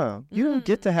same time. You don't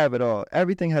get to have it all.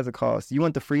 Everything has a cost. You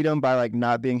want the freedom by like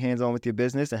not being hands-on with your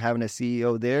business and having a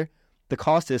CEO there. The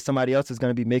cost is somebody else is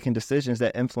going to be making decisions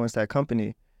that influence that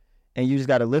company. And you just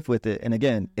got to live with it. And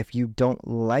again, if you don't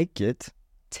like it,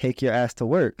 take your ass to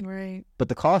work. Right. But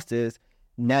the cost is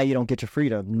now you don't get your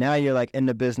freedom. Now you're like in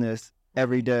the business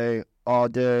every day, all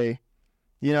day.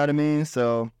 You know what I mean?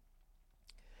 So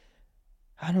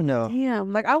I don't know.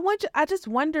 Damn. Like I just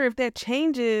wonder if that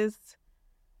changes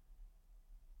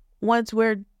once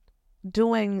we're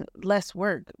doing less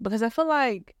work, because I feel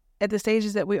like at the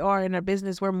stages that we are in our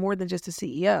business, we're more than just a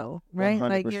CEO, right? 100%.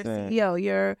 Like you're CEO,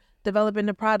 you're developing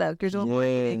the product, you're doing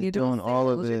marketing, you're doing all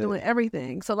of it, you're doing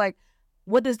everything. So like,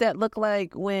 what does that look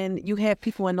like when you have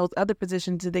people in those other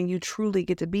positions and then you truly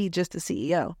get to be just a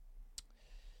CEO?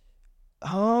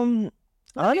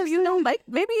 Honestly, you don't like,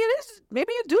 maybe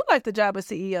you do like the job of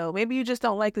CEO. Maybe you just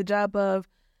don't like the job of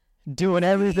doing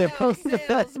everything.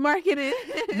 Sales, marketing.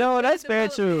 No, that's very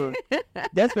true.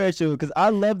 That's very true. Because I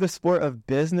love the sport of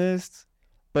business,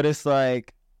 but it's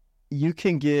like you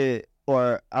can get,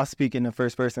 or I'll speak in the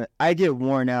first person, I get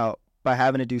worn out by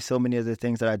having to do so many of the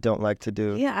things that I don't like to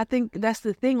do. Yeah, I think that's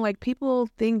the thing. Like, people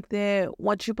think that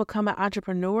once you become an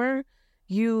entrepreneur,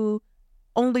 you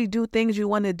only do things you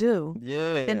want to do.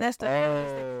 Yeah. And that's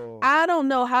the I don't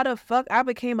know how the fuck I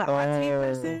became an IT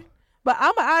person, but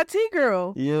I'm an IT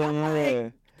girl. Yeah. I'm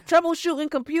like,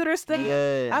 troubleshooting computer stuff.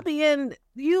 Yeah. I be in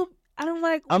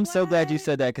I'm so glad you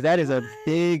said that, because that is a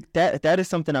big, that is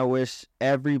something I wish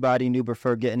everybody knew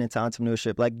before getting into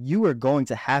entrepreneurship. Like, you are going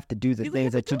to have to do the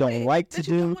things that you don't like to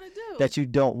do, that you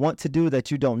don't want to do, that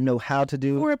you don't know how to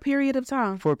do. For a period of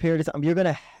time. You're going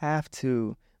to have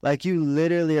to. Like, you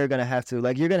literally are going to have to.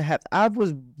 Like, you're going to have. I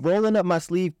was rolling up my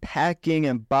sleeve, packing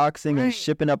and boxing and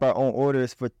shipping up our own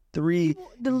orders for 3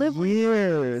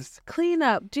 years. Clean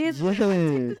up.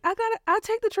 I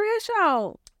take the trash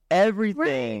out.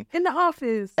 Everything. In the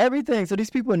office. Everything. So these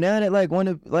people now that, like, want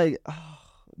to, like, oh,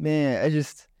 man,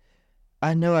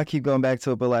 I know I keep going back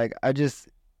to it, but, like,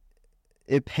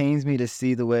 it pains me to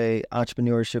see the way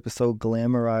entrepreneurship is so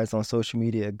glamorized on social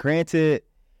media. Granted,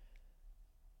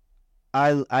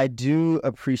 I do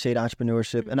appreciate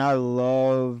entrepreneurship, and I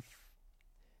love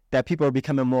that people are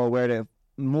becoming more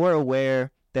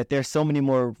aware that there's so many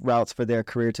more routes for their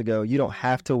career to go. You don't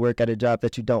have to work at a job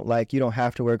that you don't like. You don't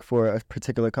have to work for a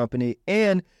particular company.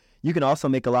 And you can also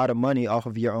make a lot of money off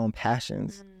of your own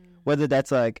passions, whether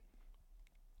that's like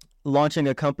launching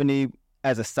a company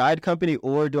as a side company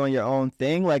or doing your own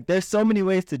thing. Like, there's so many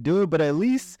ways to do it, but at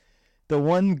least the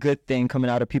one good thing coming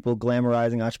out of people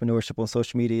glamorizing entrepreneurship on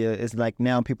social media is, like,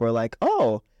 now people are like,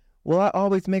 oh, well, I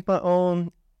always make my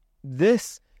own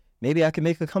this. Maybe I can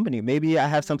make a company. Maybe I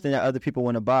have something that other people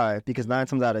want to buy, because 9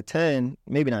 times out of 10,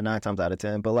 maybe not 9 times out of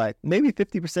 10, but, like, maybe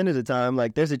 50% of the time,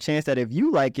 like, there's a chance that if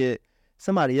you like it,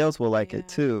 somebody else will like it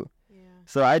too. Yeah.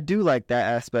 So I do like that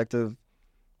aspect of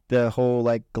the whole,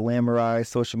 like, glamorized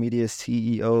social media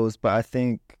CEOs, but I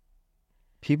think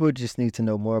people just need to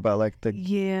know more about, like, the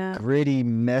gritty,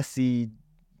 messy,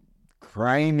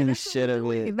 grimy shit of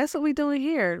it. That's what we're doing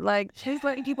here. Like, just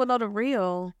letting people know the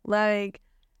real. Like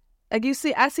I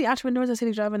see entrepreneurs, I see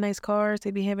they driving nice cars,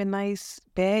 they be having nice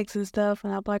bags and stuff,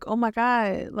 and I'm like, oh my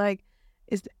God, like,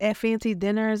 it's at fancy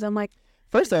dinners. I'm like,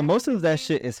 first off, most of that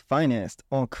shit is financed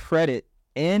on credit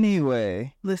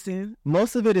anyway. Listen,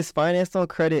 most of it is financed on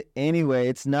credit anyway.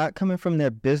 It's not coming from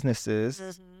their businesses.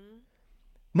 Mm-hmm.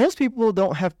 Most people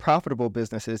don't have profitable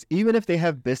businesses, even if they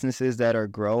have businesses that are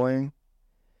growing.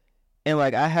 And,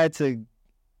 like, I had to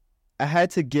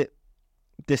get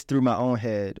this through my own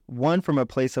head. One, from a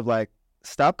place of, like,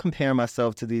 stop comparing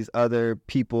myself to these other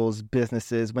people's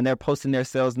businesses when they're posting their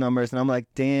sales numbers, and I'm like,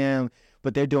 damn,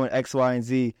 but they're doing X, Y, and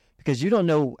Z, because you don't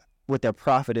know what their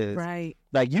profit is. Right.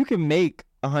 Like, you can make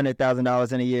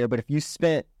 $100,000 in a year, but if you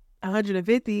spent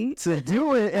 150 to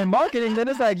do it in marketing, then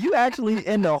it's like you actually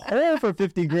in the hole for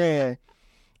 50 grand.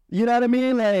 You know what I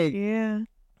mean? Like, yeah.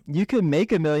 You could make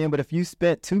 $1 million, but if you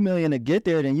spent $2 million to get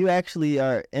there, then you actually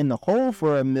are in the hole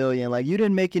for $1 million. Like, you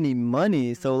didn't make any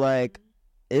money. So, like,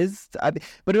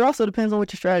 but it also depends on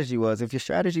what your strategy was. If your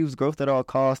strategy was growth at all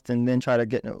costs and then try to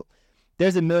get,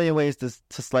 there's a million ways to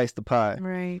slice the pie.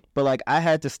 Right. But, like, I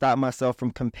had to stop myself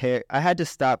from comparing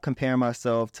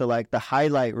myself to, like, the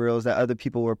highlight reels that other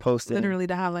people were posting. Literally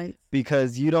the highlights.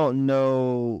 Because you don't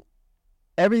know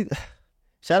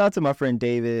shout out to my friend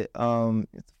David,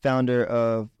 founder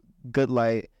of Good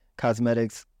Light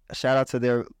Cosmetics. Shout out to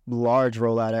their large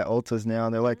rollout at Ulta's now.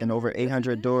 They're, like, in over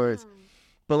 800 doors.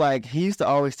 But, like, he used to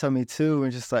always tell me too,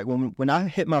 and just, like, when I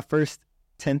hit my first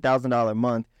 $10,000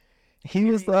 month, he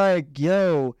was like,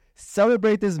 yo,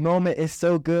 celebrate this moment. It's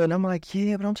so good. And I'm like,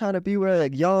 yeah, but I'm trying to be where,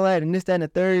 like, y'all at and this, that, and the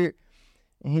third.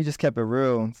 And he just kept it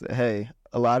real and said, hey,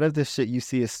 a lot of this shit you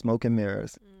see is smoke and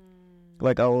mirrors.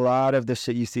 Like, a lot of the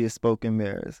shit you see is smoke and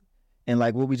mirrors. And,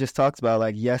 like, what we just talked about,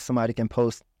 like, yes, somebody can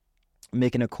post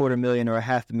making $250,000 or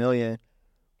 $500,000,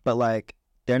 but, like,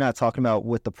 they're not talking about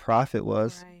what the profit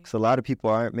was. Right. So a lot of people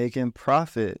aren't making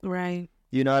profit. Right.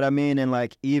 You know what I mean? And,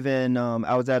 like, even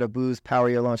I was at a Boo's Power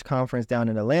Your Launch conference down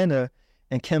in Atlanta,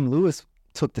 and Kim Lewis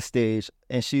took the stage,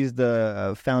 and she's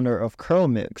the founder of Curl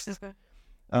Mix. Okay.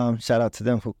 Shout out to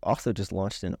them, who also just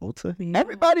launched in Ulta. Yeah.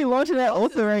 Everybody launching at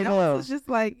Ulta right now. It's just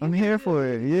like, I'm here for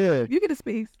it. Yeah. You get a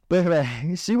space. But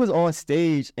she was on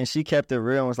stage and she kept it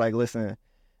real and was like, listen,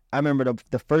 I remember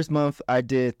the first month I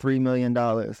did $3 million.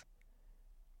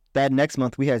 That next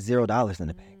month we had $0 in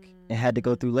the bank and had to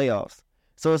go through layoffs.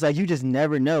 So it's like, you just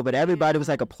never know. But everybody was,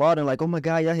 like, applauding, like, oh my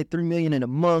God, y'all hit $3 million in a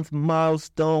month,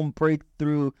 milestone,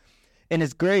 breakthrough. And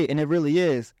it's great, and it really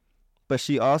is. But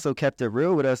she also kept it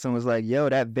real with us and was like, yo,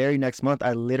 that very next month,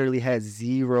 I literally had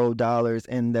 $0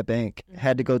 in the bank.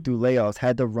 Had to go through layoffs,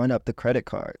 had to run up the credit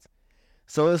cards.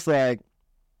 So it's like,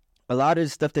 a lot of the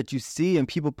stuff that you see and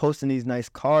people posting these nice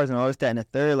cars and all this, that, and the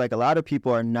third, like a lot of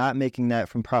people are not making that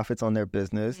from profits on their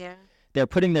business. Yeah. They're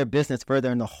putting their business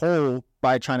further in the hole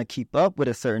by trying to keep up with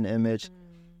a certain image.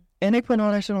 And they putting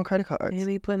all that shit on credit cards. And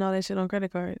they putting all that shit on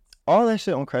credit cards. All that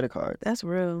shit on credit cards. That's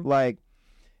real. Like,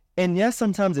 and yes,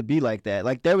 sometimes it be like that.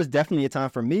 Like, there was definitely a time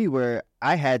for me where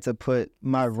I had to put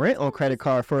my rent on credit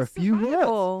card for a few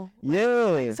months.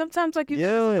 Yeah. Sometimes, like, you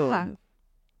yeah.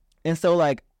 And so,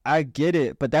 like, I get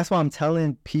it, but that's why I'm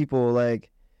telling people,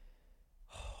 like,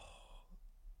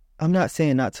 I'm not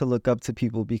saying not to look up to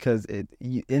people, because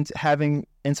having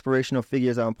inspirational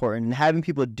figures are important, and having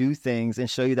people do things and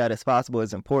show you that it's possible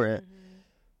is important. Mm-hmm.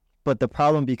 But the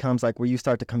problem becomes like where you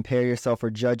start to compare yourself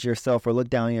or judge yourself or look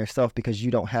down on yourself because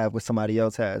you don't have what somebody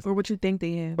else has. Or what you think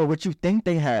they have. Or what you think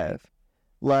they have.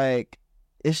 Like,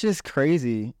 it's just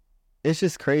crazy. It's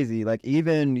just crazy. Like,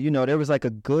 even, you know, there was like a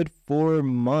good 4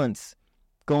 months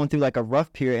going through like a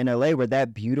rough period in LA where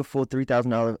that beautiful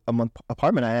 $3,000 a month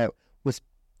apartment I had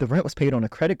the rent was paid on a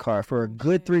credit card for a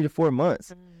good 3 to 4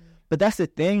 months. But that's the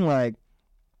thing, like,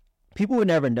 people would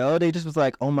never know. They just was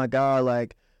like, oh my God,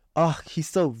 like, oh, he's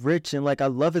so rich, and like, I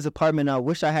love his apartment. I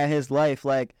wish I had his life.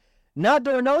 Like, not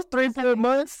during those 3-4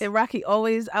 months. And Rocky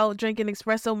always out drinking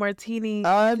espresso martini.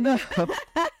 I know. But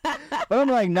I'm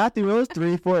like, not through those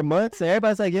 3-4 months. And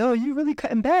everybody's like, yo, you really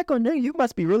cutting back on there? You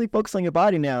must be really focused on your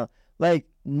body now. Like,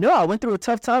 no, I went through a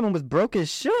tough time and was broke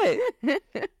as shit.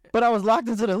 But I was locked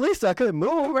into the lease, so I couldn't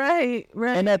move. Right.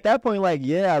 And at that point, like,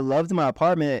 yeah, I loved my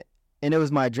apartment, and it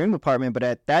was my dream apartment. But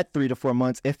at that 3 to 4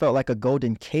 months, it felt like a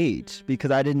golden cage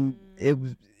because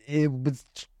it was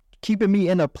keeping me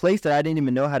in a place that I didn't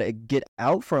even know how to get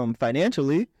out from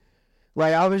financially.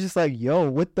 Like, I was just like, yo,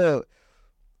 what the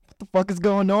fuck is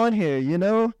going on here, you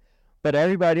know? But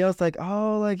everybody else like,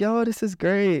 oh, like, yo, this is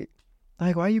great.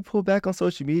 Like, why you pull back on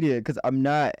social media? Because I'm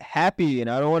not happy and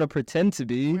I don't want to pretend to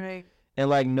be. Right. And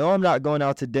like, no, I'm not going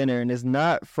out to dinner. And it's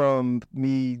not from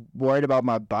me worried about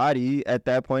my body at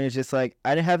that point. It's just like,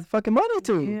 I didn't have the fucking money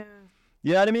to. Yeah.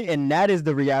 You know what I mean? And that is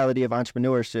the reality of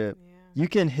entrepreneurship. Yeah. You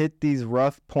can hit these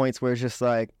rough points where it's just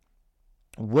like,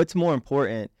 what's more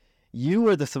important? You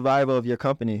or the survival of your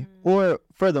company? Or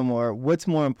furthermore, what's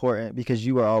more important? Because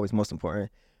you are always most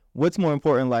important. What's more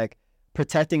important, like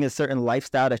protecting a certain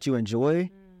lifestyle that you enjoy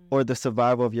or the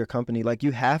survival of your company? Like,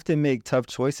 you have to make tough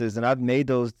choices. And I've made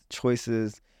those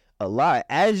choices a lot.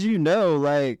 As you know,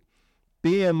 like,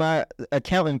 being my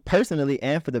accountant personally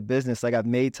and for the business, like, I've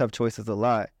made tough choices a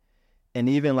lot. And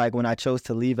even like when I chose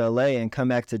to leave LA and come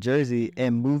back to Jersey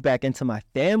and move back into my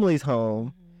family's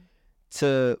home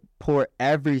to pour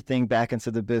everything back into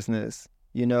the business,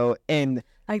 you know, and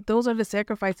like, those are the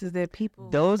sacrifices that people.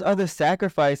 Those are the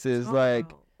sacrifices.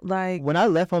 Like when I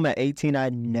left home at 18,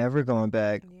 I'd never gone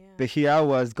back. Yeah. But here I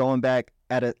was going back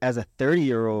as a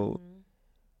 30-year-old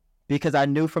because I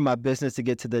knew for my business to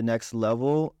get to the next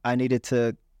level, I needed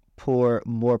to pour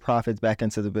more profits back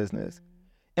into the business.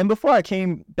 And before I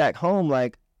came back home,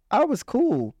 like, I was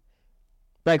cool.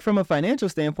 Like, from a financial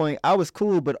standpoint, I was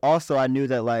cool, but also I knew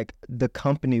that, like, the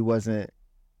company wasn't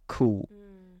cool.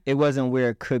 It wasn't where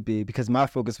it could be because my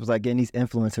focus was, like, getting these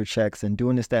influencer checks and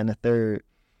doing this, that, and the third.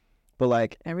 But,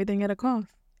 like... everything at a cost.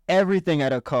 Everything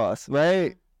at a cost,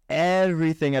 right?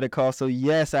 Everything at a cost. So,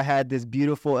 yes, I had this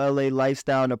beautiful LA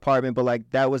lifestyle and apartment, but,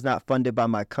 like, that was not funded by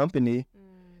my company.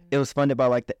 It was funded by,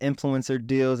 like, the influencer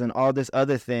deals and all this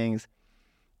other things.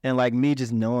 And, like, me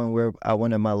just knowing where I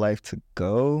wanted my life to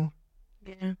go,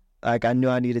 like, I knew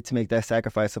I needed to make that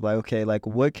sacrifice of, like, okay, like,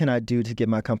 what can I do to get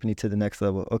my company to the next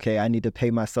level? Okay, I need to pay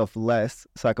myself less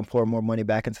so I can pour more money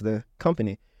back into the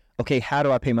company. Okay, how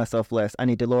do I pay myself less? I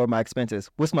need to lower my expenses.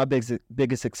 What's my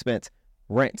biggest expense?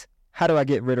 Rent. How do I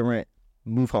get rid of rent?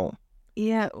 Move home.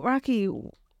 Yeah, Rocky,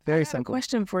 very I simple. Have a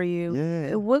question for you.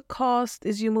 Yeah. What cost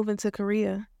is you moving to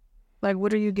Korea? Like,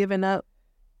 what are you giving up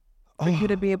for you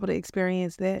to be able to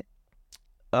experience that?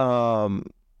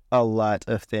 A lot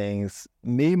of things.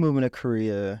 Me moving to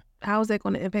Korea. How is that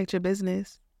going to impact your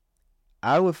business?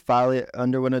 I would file it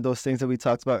under one of those things that we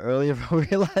talked about earlier, where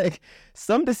we're like,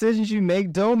 some decisions you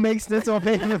make don't make sense on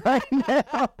paper right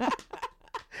now.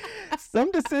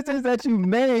 Some decisions that you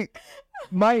make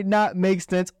might not make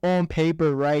sense on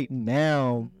paper right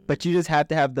now, but you just have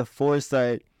to have the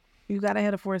foresight. You got to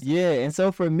have the foresight. Yeah, and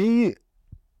so for me,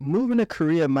 moving to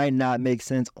Korea might not make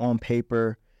sense on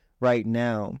paper right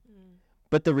now.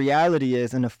 But the reality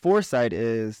is, and the foresight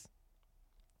is,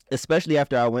 especially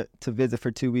after I went to visit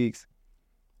for 2 weeks,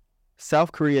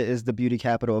 South Korea is the beauty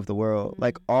capital of the world.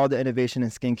 Like, all the innovation in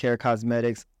skincare,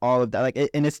 cosmetics, all of that. Like,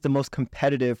 and it's the most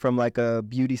competitive from, like, a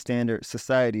beauty standard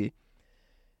society.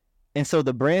 And so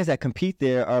the brands that compete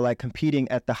there are like competing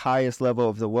at the highest level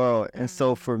of the world. And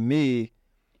so for me,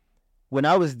 when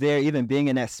I was there, even being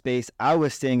in that space, I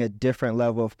was seeing a different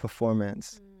level of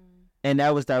performance. And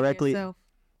that was directly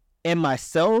in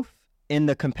myself, in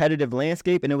the competitive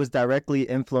landscape, and it was directly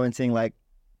influencing like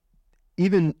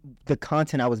even the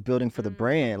content I was building for the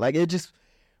brand. Like it just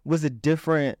was a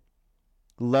different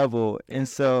level. And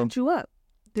so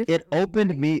it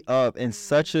opened me up in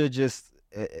such a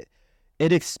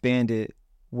it expanded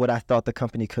what I thought the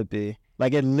company could be.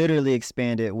 Like it literally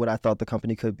expanded what I thought the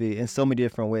company could be in so many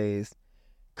different ways.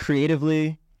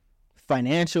 Creatively,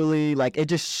 financially, like it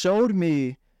just showed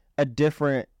me a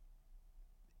different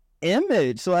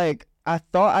image. Like I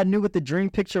thought I knew what the dream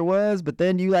picture was, but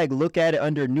then you like look at it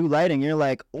under new lighting, you're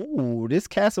like, oh, this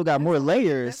castle got more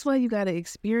layers. That's why you gotta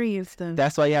experience them.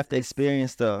 That's why you have to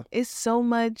experience stuff. It's so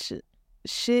much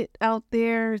shit out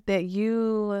there that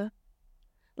you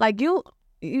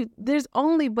there's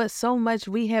only but so much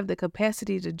we have the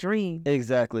capacity to dream.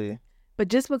 Exactly. But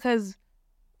just because,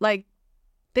 like,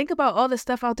 think about all the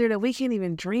stuff out there that we can't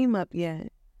even dream up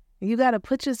yet. You got to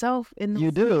put yourself in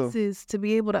those places to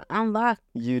be able to unlock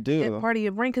that part of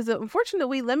your brain. Because unfortunately,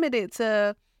 we limit it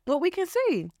to what we can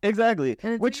see. Exactly.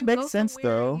 Which makes sense,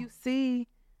 though. You see,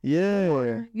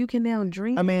 yeah, you can now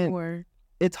dream. I mean,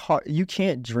 it's hard. You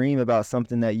can't dream about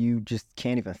something that you just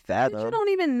can't even fathom. That you don't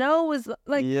even know is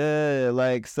like. Yeah,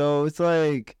 like, so it's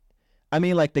like, I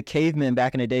mean, like the cavemen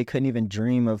back in the day couldn't even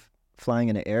dream of flying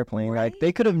in an airplane. Right? Like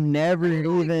they could have never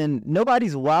even,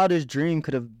 nobody's wildest dream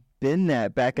could have been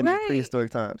that back in the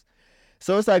prehistoric times.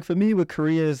 So it's like, for me with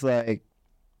Korea is like,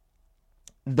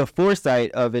 the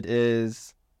foresight of it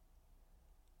is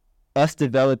us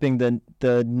developing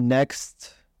the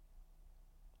next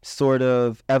sort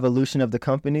of evolution of the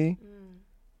company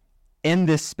in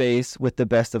this space with the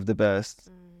best of the best.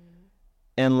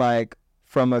 And like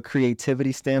from a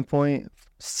creativity standpoint,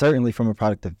 certainly from a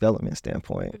product development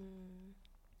standpoint.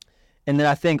 And then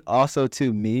I think also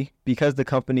to me, because the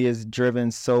company is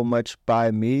driven so much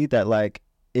by me, that like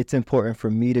it's important for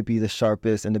me to be the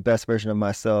sharpest and the best version of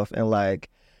myself. And like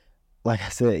I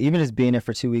said, even just being there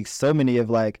for 2 weeks, so many of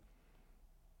like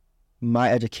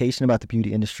my education about the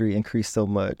beauty industry increased so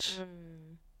much.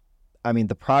 I mean,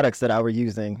 the products that I were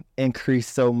using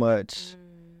increased so much.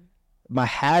 My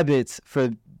habits for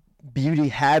beauty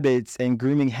habits and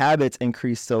grooming habits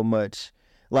increased so much.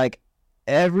 Like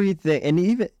everything.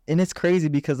 And it's crazy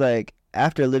because like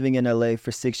after living in LA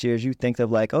for 6 years, you think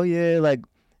of like, oh yeah, like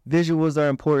visuals are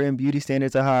important, beauty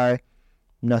standards are high.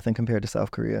 Nothing compared to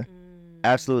South Korea.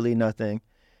 Absolutely nothing.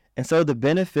 And so the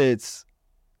benefits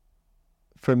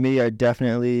for me are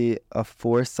definitely a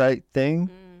foresight thing.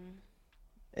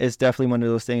 It's definitely one of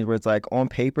those things where it's like on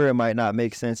paper it might not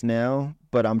make sense now,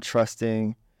 but I'm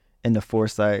trusting in the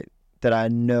foresight that I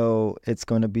know it's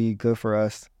going to be good for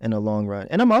us in the long run.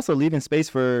 And I'm also leaving space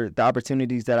for the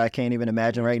opportunities that I can't even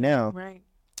imagine right now. Right.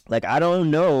 Like I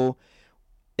don't know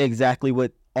exactly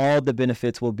what all the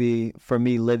benefits will be for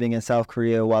me living in South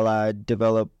Korea while I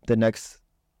develop the next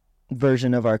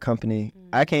version of our company.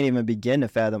 I can't even begin to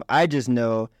fathom. I just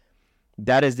know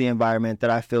that is the environment that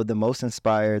I feel the most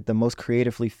inspired, the most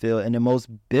creatively feel, and the most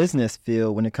business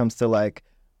feel when it comes to like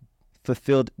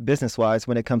fulfilled business wise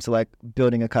when it comes to like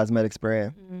building a cosmetics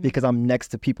brand. Because I'm next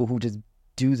to people who just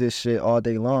do this shit all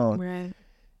day long. Right.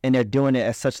 And they're doing it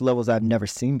at such levels I've never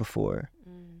seen before.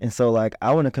 And so like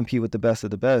I want to compete with the best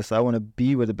of the best. I want to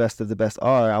be where the best of the best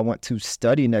are. I want to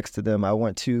study next to them. I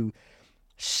want to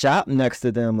shop next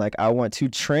to them. Like I want to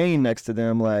train next to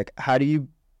them. Like how do you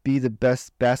be the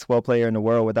best basketball player in the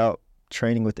world without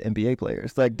training with the NBA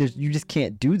players? Like you just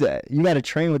can't do that. You got to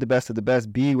train with the best of the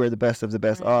best, be where the best of the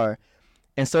best are.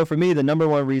 And so for me, the number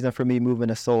one reason for me moving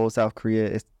to Seoul, South Korea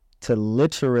is to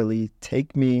literally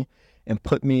take me and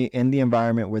put me in the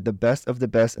environment where the best of the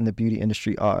best in the beauty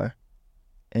industry are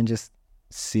and just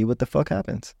see what the fuck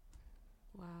happens.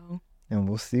 Wow. And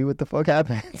we'll see what the fuck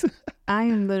happens. I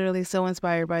am literally so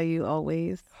inspired by you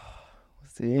always.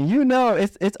 See, and you know,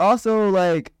 it's also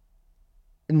like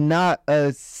not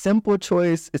a simple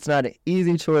choice. It's not an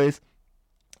easy choice.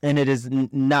 And it is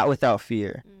not without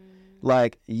fear.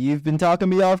 Like you've been talking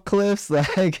me off cliffs.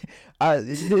 Like I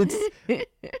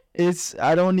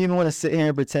don't even want to sit here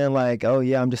and pretend like, oh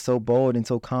yeah, I'm just so bold and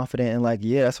so confident and like,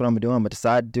 yeah, that's what I'm doing. I'm gonna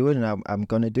decide to do it and I'm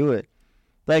gonna do it.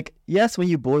 Like, yes, when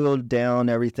you boil down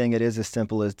everything, it is as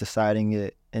simple as deciding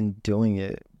it and doing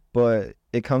it. But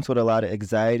it comes with a lot of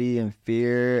anxiety and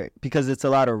fear because it's a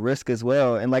lot of risk as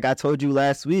well. And like I told you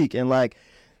last week, and like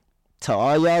to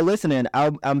all y'all listening,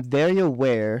 I'm very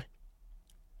aware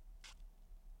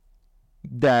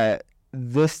that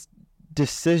this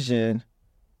decision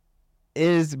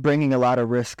is bringing a lot of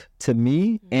risk to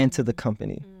me and to the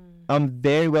company. I'm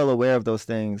very well aware of those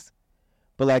things.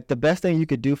 But like the best thing you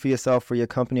could do for yourself, for your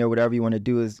company, or whatever you want to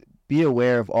do is be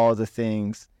aware of all the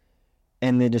things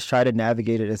and then just try to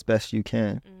navigate it as best you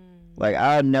can. Like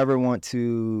I never want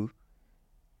to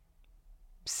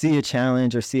see a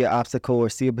challenge or see an obstacle or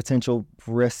see a potential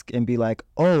risk and be like,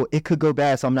 oh, it could go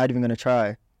bad, so I'm not even going to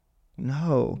try.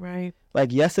 No. Right.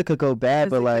 Like, yes, it could go bad,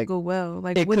 but like, it could go well.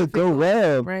 Like, it could go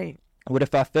well. Right. What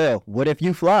if I fail? What if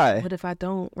you fly? What if I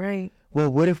don't? Right. Well,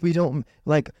 what if we don't,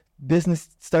 like, business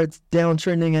starts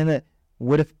downtrending and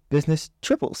what if business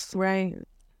triples? Right.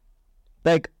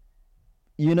 Like,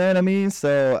 you know what I mean?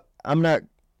 So I'm not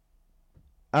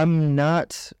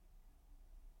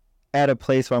at a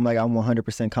place where I'm like, I'm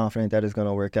 100% confident that it's going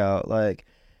to work out. Like,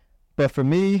 but for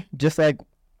me, just like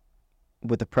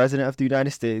with the president of the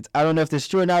United States, I don't know if this is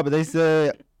true or not, but they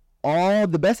said all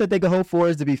the best that they can hope for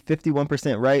is to be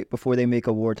 51% right before they make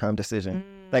a wartime decision.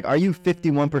 Like, are you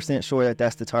 51% sure that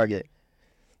that's the target?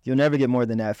 You'll never get more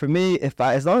than that. For me,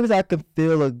 as long as I can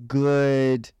feel a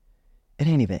good, it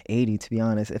ain't even 80 to be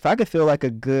honest. If I could feel like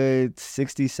a good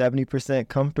 60, 70%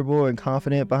 comfortable and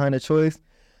confident behind a choice,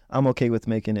 I'm okay with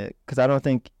making it. Because I don't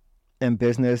think in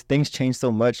business, things change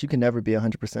so much, you can never be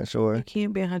 100% sure. You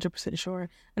can't be 100% sure.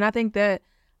 And I think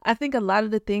a lot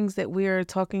of the things that we're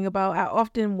talking about, I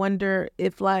often wonder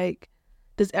if, like,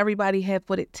 does everybody have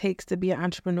what it takes to be an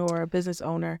entrepreneur, a business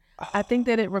owner? I think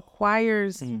that it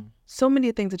requires so many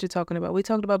of the things that you're talking about. We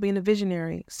talked about being a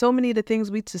visionary. So many of the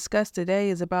things we discussed today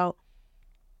is about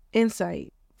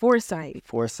insight, foresight,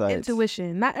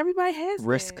 intuition. Not everybody has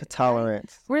risk that,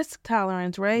 tolerance. Right? Risk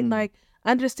tolerance, right? Like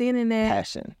understanding that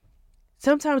passion.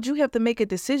 Sometimes you have to make a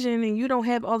decision and you don't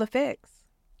have all the facts.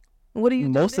 What do you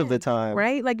do most then? Of the time,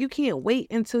 right? Like you can't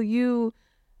wait until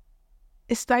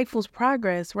it stifles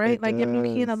progress, right? It like does. You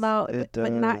can't allow,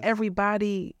 but not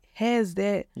everybody has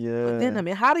that within them.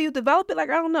 And how do you develop it? Like,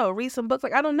 I don't know. Read some books.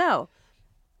 Like, I don't know.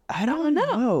 I don't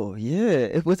know. Yeah.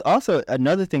 It was also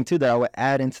another thing too that I would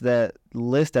add into that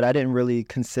list that I didn't really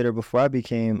consider before I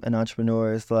became an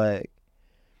entrepreneur is like,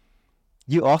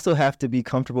 you also have to be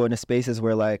comfortable in the spaces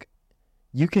where like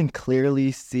you can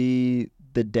clearly see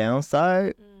the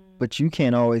downside, but you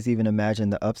can't always even imagine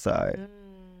the upside.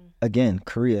 Again,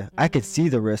 Korea. I could see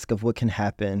the risk of what can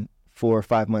happen 4 or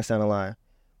 5 months down the line,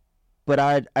 but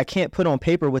I can't put on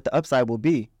paper what the upside will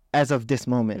be as of this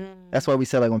moment. That's why we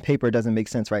said like on paper it doesn't make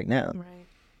sense right now. Right.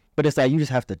 But it's like you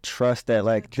just have to trust that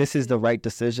like this is the right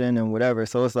decision and whatever.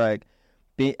 So it's like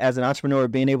as an entrepreneur,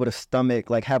 being able to stomach,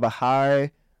 like have a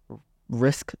high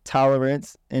risk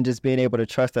tolerance and just being able to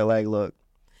trust that like, look,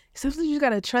 sometimes you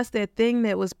gotta trust that thing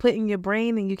that was put in your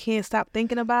brain and you can't stop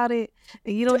thinking about it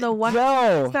and you don't know why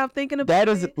you stop thinking about it. That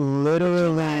is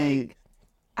literally,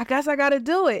 I guess I gotta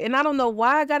do it, and I don't know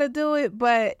why I gotta do it,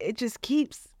 but it just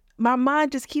keeps my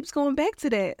mind just keeps going back to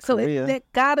that. So that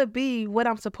gotta be what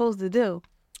I'm supposed to do.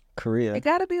 Korea. It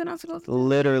gotta be what I'm supposed to do.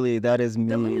 Literally, that is me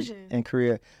Delusion. in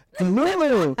Korea.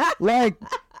 Literally, like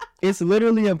it's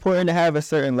literally important to have a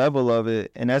certain level of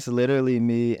it, and that's literally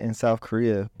me in South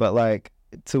Korea. But like,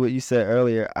 to what you said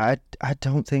earlier, I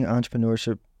don't think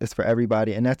entrepreneurship is for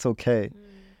everybody, and that's okay.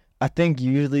 I think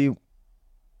usually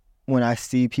when I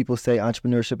see people say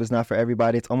entrepreneurship is not for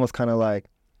everybody, it's almost kind of like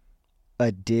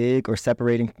a dig or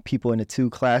separating people into two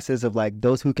classes of like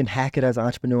those who can hack it as an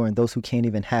entrepreneur and those who can't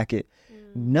even hack it.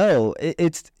 No,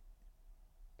 it's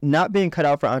not being cut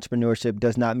out for entrepreneurship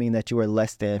does not mean that you are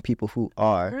less than people who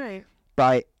are. Right.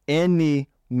 By any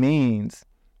means.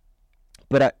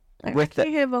 But I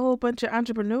can't have a whole bunch of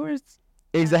entrepreneurs.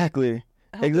 Exactly.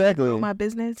 My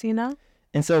business, you know?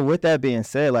 And so with that being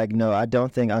said, like, no, I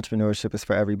don't think entrepreneurship is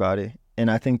for everybody.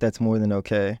 And I think that's more than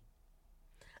okay.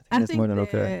 I think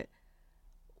that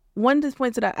one of the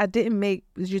points that I didn't make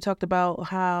is you talked about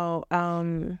how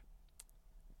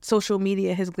social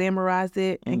media has glamorized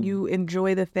it and you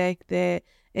enjoy the fact that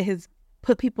it has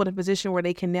put people in a position where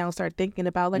they can now start thinking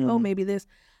about like, oh, maybe this.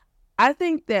 I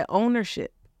think that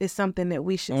ownership is something that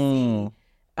we should see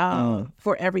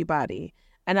for everybody.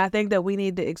 And I think that we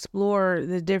need to explore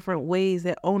the different ways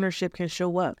that ownership can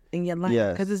show up in your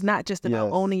life. Because it's not just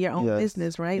about owning your own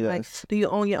business, right? Like, do you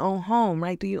own your own home,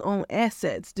 right? Do you own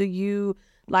assets? Do you,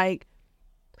 like,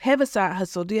 have a side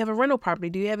hustle? Do you have a rental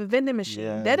property? Do you have a vending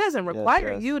machine? That doesn't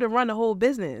require you to run a whole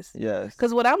business.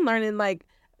 Because what I'm learning, like,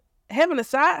 having a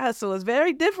side hustle is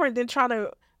very different than trying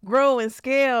to grow and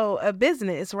scale a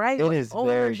business, right? It is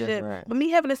very different. But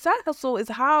me having a side hustle is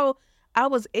how I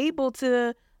was able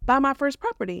to buy my first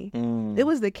property. It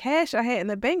was the cash I had in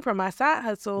the bank from my side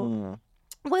hustle.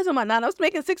 Wasn't my nine? I was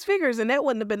making 6 figures, and that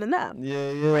wouldn't have been enough.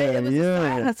 Right? It was the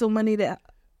side hustle money that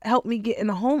helped me get in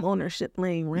the home ownership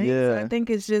lane, right? Yeah. So I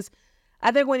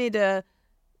think we need to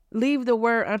leave the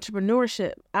word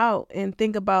entrepreneurship out and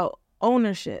think about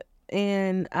ownership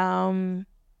and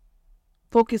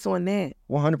focus on that.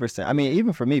 100%. I mean,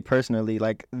 even for me personally,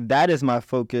 like that is my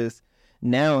focus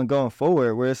now and going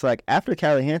forward, where it's like after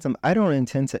Cali Handsome, I don't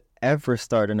intend to ever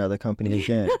start another company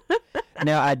again.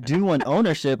 Now, I do want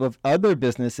ownership of other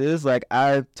businesses. Like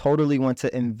I totally want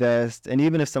to invest. And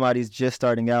even if somebody's just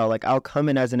starting out, like I'll come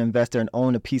in as an investor and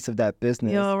own a piece of that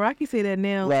business. Yo, Rocky say that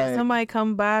now. Like, somebody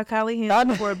come buy Cali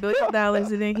Handsome for $1 billion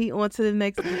and then he on to the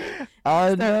next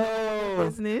I know.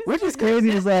 Business. Which is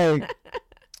crazy. Is like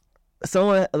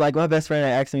someone, like my best friend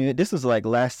asked me, this was like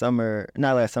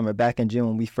back in June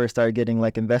when we first started getting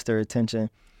like investor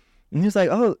attention. And he was like,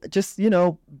 oh, just,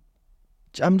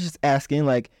 I'm just asking,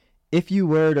 like, if you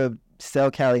were to sell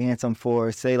Cali Handsome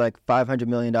for, say, like $500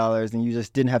 million and you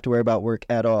just didn't have to worry about work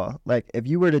at all, like, if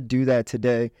you were to do that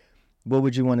today, what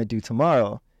would you want to do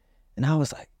tomorrow? And I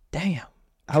was like, damn,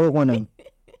 I would want to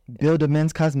build a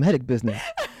men's cosmetic business.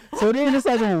 So then it's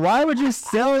like, well, why would you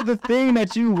sell the thing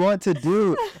that you want to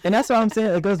do? And that's what I'm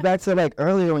saying. It goes back to like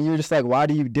earlier when you were just like, why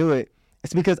do you do it?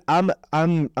 It's because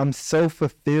I'm so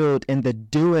fulfilled in the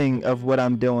doing of what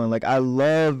I'm doing. Like I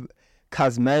love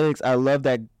cosmetics. I love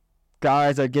that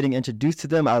guys are getting introduced to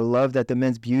them. I love that the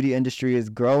men's beauty industry is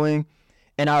growing.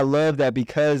 And I love that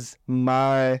because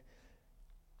my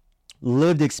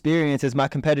lived experience is my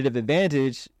competitive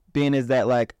advantage, being is that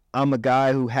like I'm a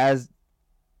guy who has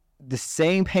the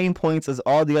same pain points as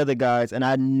all the other guys, and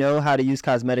I know how to use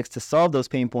cosmetics to solve those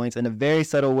pain points in a very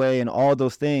subtle way and all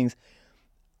those things.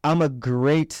 I'm a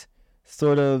great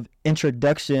sort of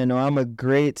introduction, or I'm a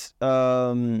great,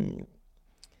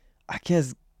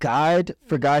 guide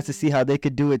for guys to see how they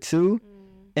could do it too.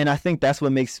 And I think that's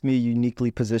what makes me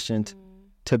uniquely positioned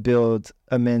to build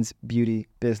a men's beauty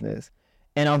business.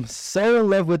 And I'm so in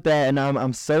love with that, and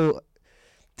I'm so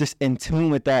just in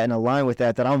tune with that and aligned with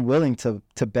that I'm willing to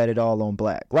bet it all on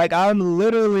black. Like I'm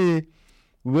literally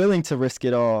willing to risk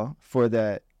it all for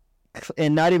that.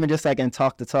 And not even just like in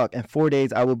talk to talk. In 4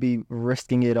 days, I will be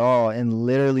risking it all and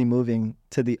literally moving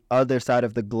to the other side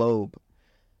of the globe.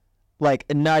 Like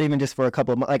not even just for a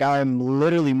couple of months. Like I'm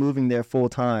literally moving there full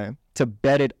time to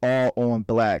bet it all on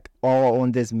black, all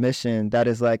on this mission that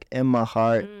is like in my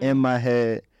heart, in my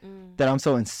head, that I'm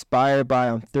so inspired by,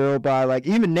 I'm thrilled by. Like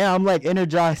even now, I'm like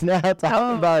energized now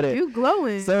talking about it. You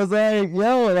glowing. So it's like,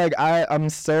 yo, like I'm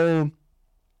so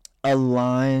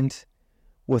aligned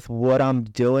with what I'm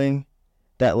doing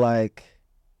that like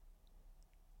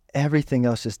everything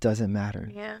else just doesn't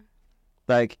matter. Yeah.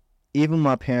 Like even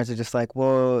my parents are just like,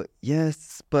 well,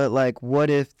 yes, but like what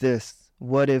if this,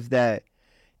 what if that?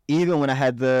 Even when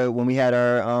we had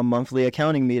our monthly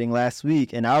accounting meeting last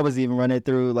week, and I was even running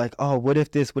through like, oh, what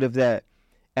if this, what if that?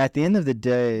 At the end of the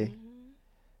day,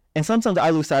 and sometimes I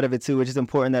lose sight of it too, which is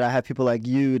important that I have people like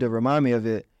you to remind me of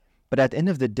it. But at the end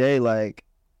of the day, like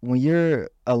when you're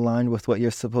aligned with what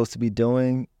you're supposed to be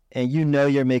doing, and you know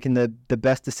you're making the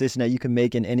best decision that you can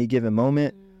make in any given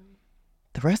moment,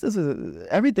 the rest is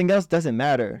everything else doesn't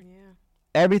matter.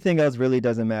 Everything else really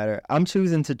doesn't matter. I'm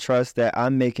choosing to trust that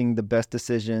I'm making the best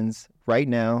decisions right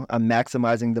now. I'm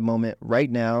maximizing the moment right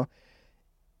now.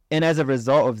 And as a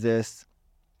result of this,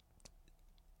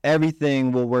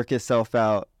 everything will work itself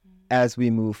out as we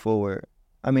move forward.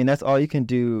 I mean, that's all you can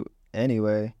do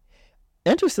anyway.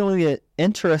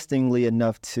 Interestingly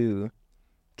enough, too,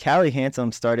 Cali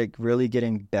Handsome started really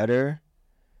getting better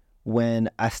when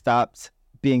I stopped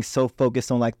being so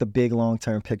focused on like the big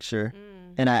long-term picture.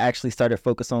 And I actually started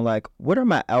focused on like, what are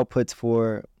my outputs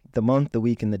for the month, the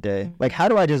week, and the day? Like, how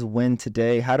do I just win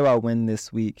today? How do I win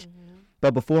this week?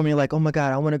 But before me, like, oh my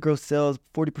God, I want to grow sales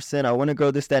 40%. I want to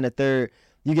grow this, that, and the third.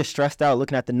 You get stressed out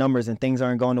looking at the numbers and things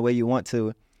aren't going the way you want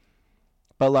to.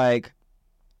 But like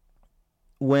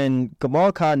when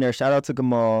Gamal Codner, shout out to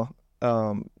Gamal,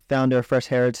 founder of Fresh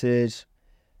Heritage,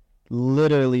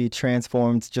 literally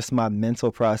transformed just my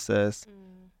mental process.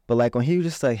 But like when he was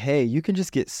just like, hey, you can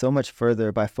just get so much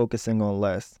further by focusing on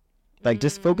less. Like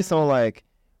just focus on like,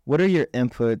 what are your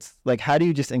inputs? Like, how do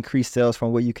you just increase sales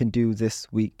from what you can do this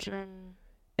week?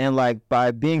 And like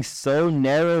by being so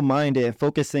narrow-minded and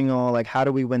focusing on like, how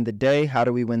do we win the day? How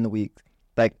do we win the week?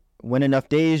 Like win enough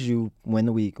days, you win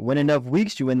the week. Win enough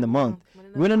weeks, you win the month.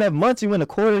 Win enough months, you win the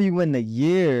quarter, you win the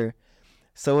year.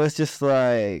 So it's just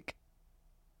like,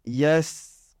 yes,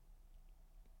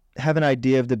 have an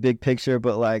idea of the big picture,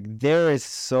 but like there is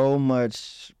so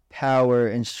much power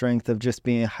and strength of just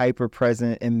being hyper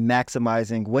present and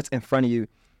maximizing what's in front of you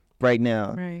right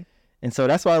now. Right. And so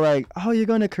that's why like, oh, you're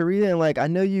going to Korea and like I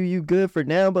know you good for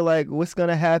now, but like what's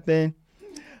gonna happen?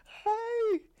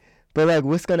 Hi. But like,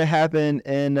 what's gonna happen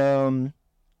in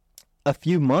a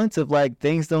few months if like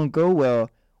things don't go well?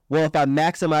 Well, if I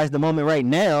maximize the moment right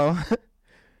now,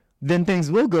 then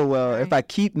things will go well. Right. If I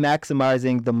keep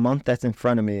maximizing the month that's in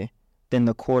front of me, then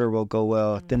the quarter will go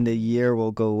well. Mm-hmm. Then the year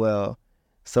will go well.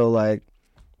 So like,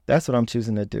 that's what I'm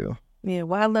choosing to do. Yeah,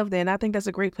 well, I love that. And I think that's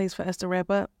a great place for us to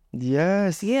wrap up.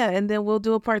 Yes. Yeah, and then we'll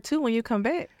do a part 2 when you come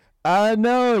back. I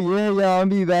know. Yeah. I'll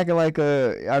be back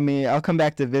in I'll come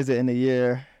back to visit in a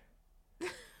year.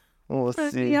 We'll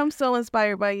see. Yeah, I'm so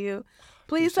inspired by you.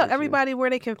 Please tell everybody where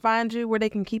they can find you, where they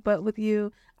can keep up with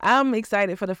you. I'm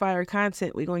excited for the fire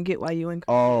content we're going to get while you're in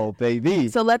Korea. Oh, baby.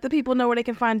 So let the people know where they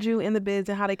can find you in the biz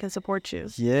and how they can support you.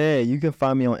 Yeah, you can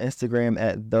find me on Instagram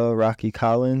at The Rocky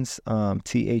Collins,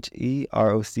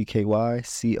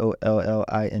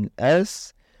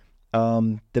 TheRockeyCollins.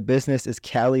 The business is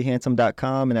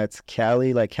CaliHandsome.com, and that's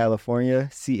Cali like California,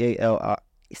 CALI,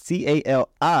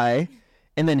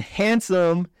 and then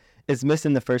handsome is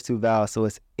missing the first 2 vowels, so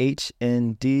it's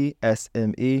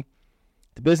HNDSME.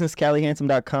 The business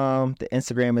CaliHandsome.com. The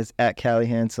Instagram is at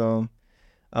CaliHandsome.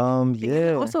 You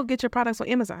can also get your products on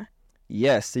Amazon.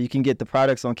 Yes, so you can get the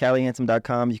products on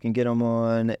CaliHandsome.com. You can get them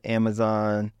on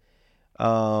Amazon.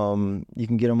 You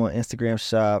can get them on Instagram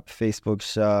Shop, Facebook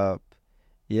Shop.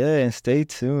 Yeah, and stay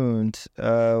tuned.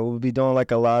 We'll be doing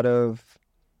like a lot of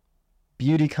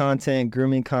beauty content,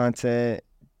 grooming content,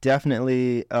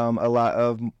 definitely a lot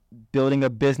of building a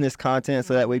business content,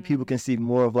 so that way people can see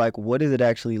more of like, what does it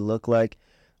actually look like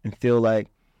and feel like.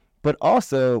 But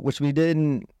also, which we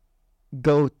didn't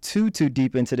go too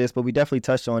deep into this, but we definitely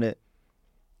touched on it.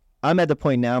 I'm at the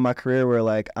point now in my career where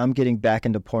like I'm getting back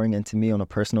into pouring into me on a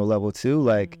personal level too.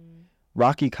 Like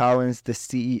Rocky Collins, the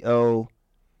CEO,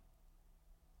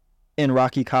 and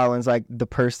Rocky Collins, like the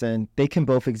person, they can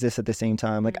both exist at the same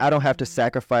time. Like I don't have to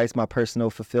sacrifice my personal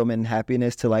fulfillment and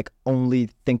happiness to like only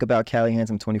think about Cali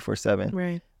Handsome 24/7.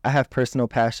 Right. I have personal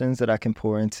passions that I can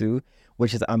pour into,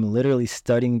 which is I'm literally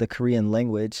studying the Korean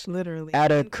language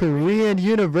at a Korean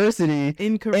university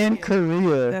in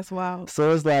Korea. That's wild.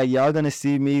 So it's like y'all gonna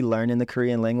see me learning the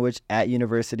Korean language at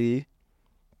university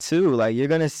too. Like you're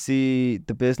gonna see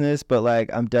the business, but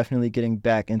like I'm definitely getting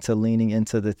back into leaning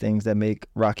into the things that make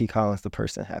Rocky Collins the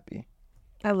person happy.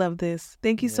 I love this.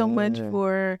 Thank you so much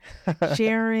for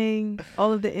sharing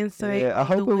all of the insight. Yeah, I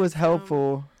hope it was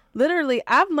helpful. Literally,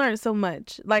 I've learned so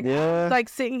much. Like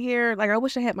sitting here, like I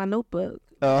wish I had my notebook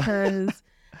because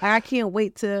I can't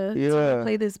wait to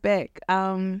play this back.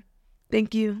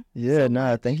 Thank you.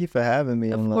 Yeah, thank you for having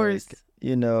me. Of course.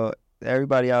 Like,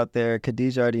 everybody out there,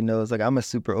 Khadijah already knows, like, I'm a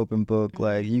super open book.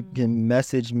 Like, you can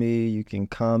message me, you can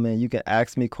comment, you can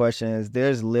ask me questions.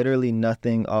 There's literally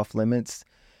nothing off limits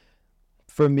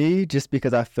for me, just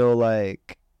because I feel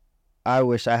like I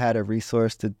wish I had a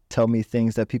resource to tell me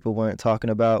things that people weren't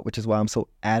talking about, which is why I'm so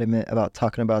adamant about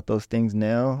talking about those things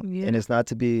now. Yeah. And it's not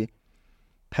to be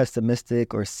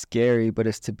pessimistic or scary, but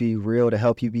it's to be real, to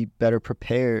help you be better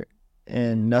prepared.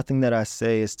 And nothing that I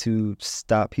say is to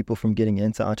stop people from getting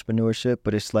into entrepreneurship,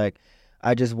 but it's like,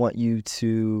 I just want you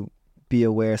to be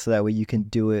aware so that way you can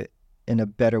do it in a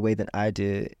better way than I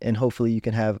did. And hopefully you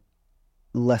can have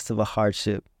less of a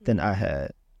hardship than I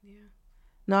had. Yeah.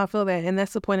 No, I feel that. And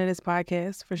that's the point of this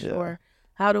podcast for sure. Yeah.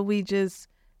 How do we just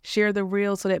share the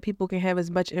real so that people can have as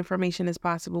much information as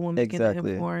possible when making an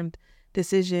informed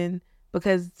decision?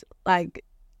 Because like,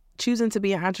 choosing to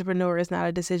be an entrepreneur is not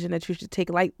a decision that you should take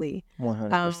lightly.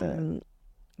 100%.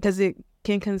 Because it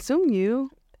can consume you,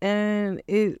 and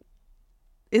it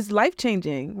is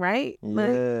life-changing, right?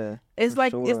 Yeah, it's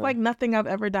like nothing I've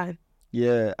ever done.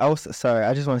 Yeah, I was sorry.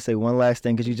 I just want to say one last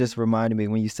thing because you just reminded me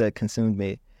when you said consumed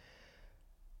me.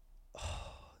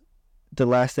 The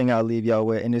last thing I'll leave y'all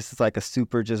with, and this is like a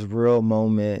super just real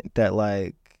moment that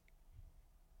like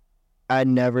I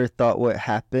never thought would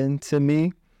happen to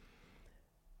me.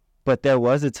 But there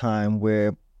was a time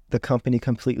where the company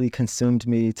completely consumed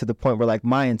me to the point where like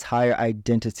my entire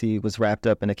identity was wrapped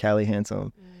up in a Cali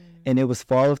Handsome. And it was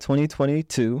fall of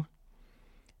 2022.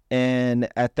 And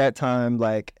at that time,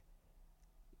 like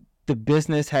the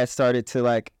business had started to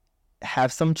like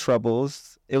have some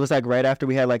troubles. It was like right after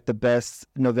we had like the best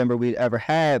November we'd ever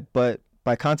had. But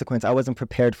by consequence, I wasn't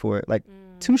prepared for it. Like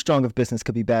too strong of business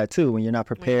could be bad too when you're not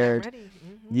prepared. When you're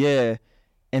not ready. Yeah.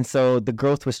 And so the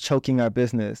growth was choking our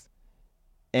business.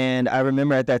 And I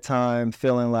remember at that time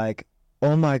feeling like,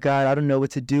 oh my God, I don't know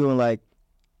what to do. And like,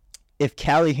 if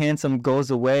Cali Handsome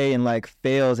goes away and like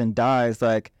fails and dies,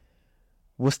 like,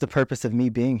 what's the purpose of me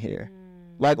being here?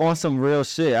 Like on some real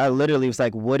shit. I literally was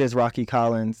like, what is Rocky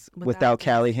Collins without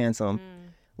Cali Handsome?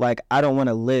 Like, I don't want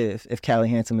to live if Cali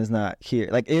Handsome is not here.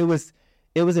 Like, it was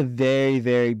it was a very,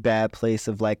 very bad place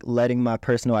of like letting my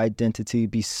personal identity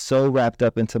be so wrapped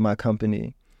up into my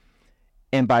company.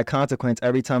 And by consequence,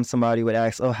 every time somebody would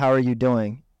ask, oh, how are you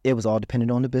doing? It was all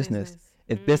dependent on the business.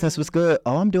 If business was good,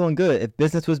 oh, I'm doing good. If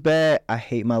business was bad, I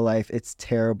hate my life. It's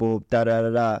terrible,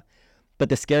 da-da-da-da. But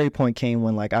the scary point came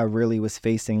when like I really was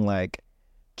facing like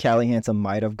Cali Handsome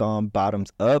might have gone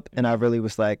bottoms up. And I really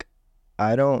was like,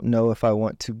 I don't know if I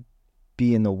want to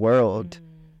be in the world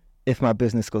if my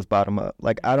business goes bottom up.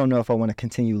 Like, I don't know if I want to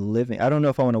continue living. I don't know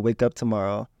if I want to wake up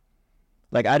tomorrow.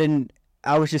 Like, I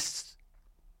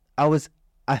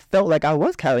felt like I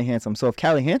was Cali Handsome. So if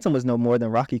Cali Handsome was no more, then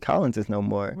Rocky Collins is no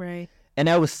more. Right. And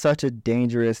that was such a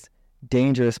dangerous,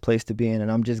 dangerous place to be in.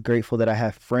 And I'm just grateful that I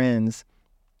have friends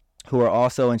who are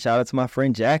also, and shout out to my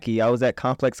friend Jackie. I was at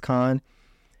Complex Con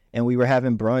and we were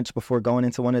having brunch before going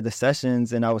into one of the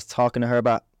sessions. And I was talking to her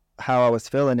about how I was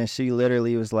feeling. And she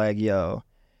literally was like, yo,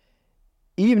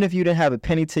 even if you didn't have a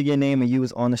penny to your name and you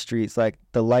was on the streets, like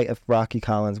the light of Rocky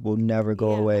Collins will never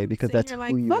go away because that's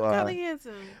who you are. Cali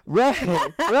Handsome. Right,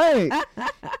 right.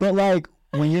 But like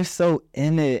when you're so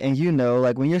in it and you know,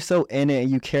 like when you're so in it and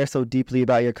you care so deeply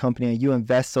about your company and you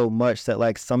invest so much that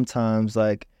like sometimes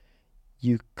like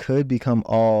you could become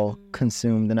all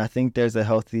consumed. And I think there's a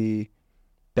healthy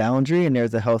boundary and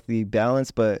there's a healthy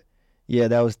balance. But yeah,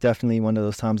 that was definitely one of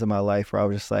those times in my life where I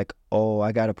was just like, oh,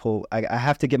 I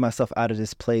have to get myself out of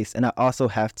this place. And I also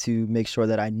have to make sure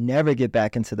that I never get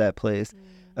back into that place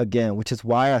again, which is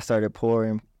why I started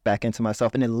pouring back into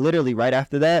myself. And then literally right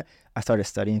after that, I started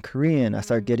studying Korean. I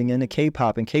started getting into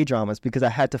K-pop and K-dramas because I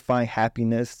had to find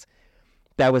happiness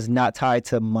that was not tied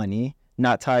to money,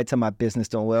 not tied to my business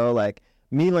doing well. Like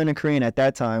me learning Korean at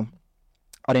that time,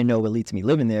 I didn't know what would lead to me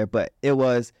living there, but it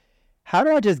was, how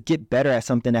do I just get better at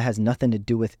something that has nothing to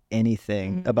do with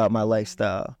anything about my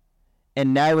lifestyle?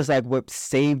 And that was like what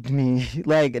saved me,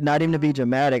 like not even to be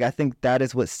dramatic. I think that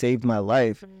is what saved my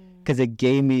life because it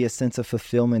gave me a sense of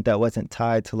fulfillment that wasn't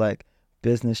tied to like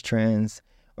business trends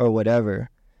or whatever.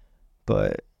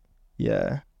 But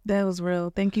yeah. That was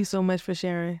real. Thank you so much for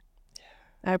sharing.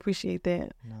 I appreciate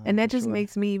that. No, and that just sure.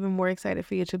 makes me even more excited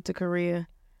for your trip to Korea.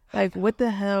 Like, what the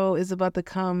hell is about to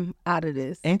come out of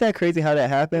this? Ain't that crazy how that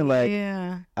happened? Like,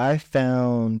 yeah. I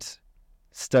found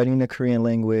studying the Korean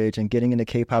language and getting into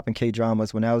K-pop and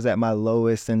K-dramas when I was at my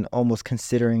lowest and almost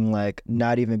considering like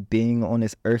not even being on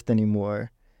this earth anymore.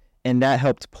 And that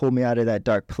helped pull me out of that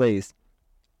dark place.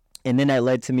 And then that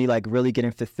led to me like really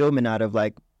getting fulfillment out of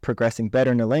like progressing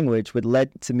better in the language, which led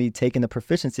to me taking the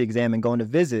proficiency exam and going to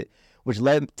visit, which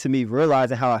led to me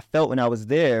realizing how I felt when I was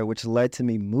there, which led to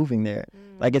me moving there.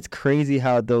 Like, it's crazy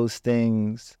how those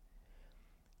things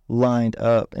lined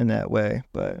up in that way.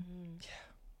 But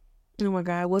Oh my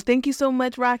God. Well, thank you so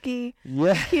much, Rocky.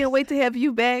 yeah, Can't wait to have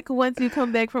you back once you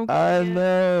come back from I Korea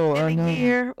know. in a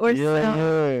year or so.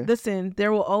 Yeah. Listen,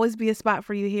 there will always be a spot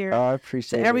for you here. I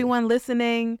appreciate To it. everyone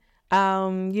listening,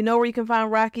 you know where you can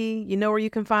find Rocky. You know where you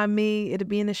can find me. It'll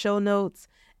be in the show notes.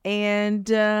 And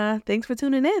thanks for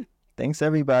tuning in. Thanks,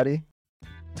 everybody.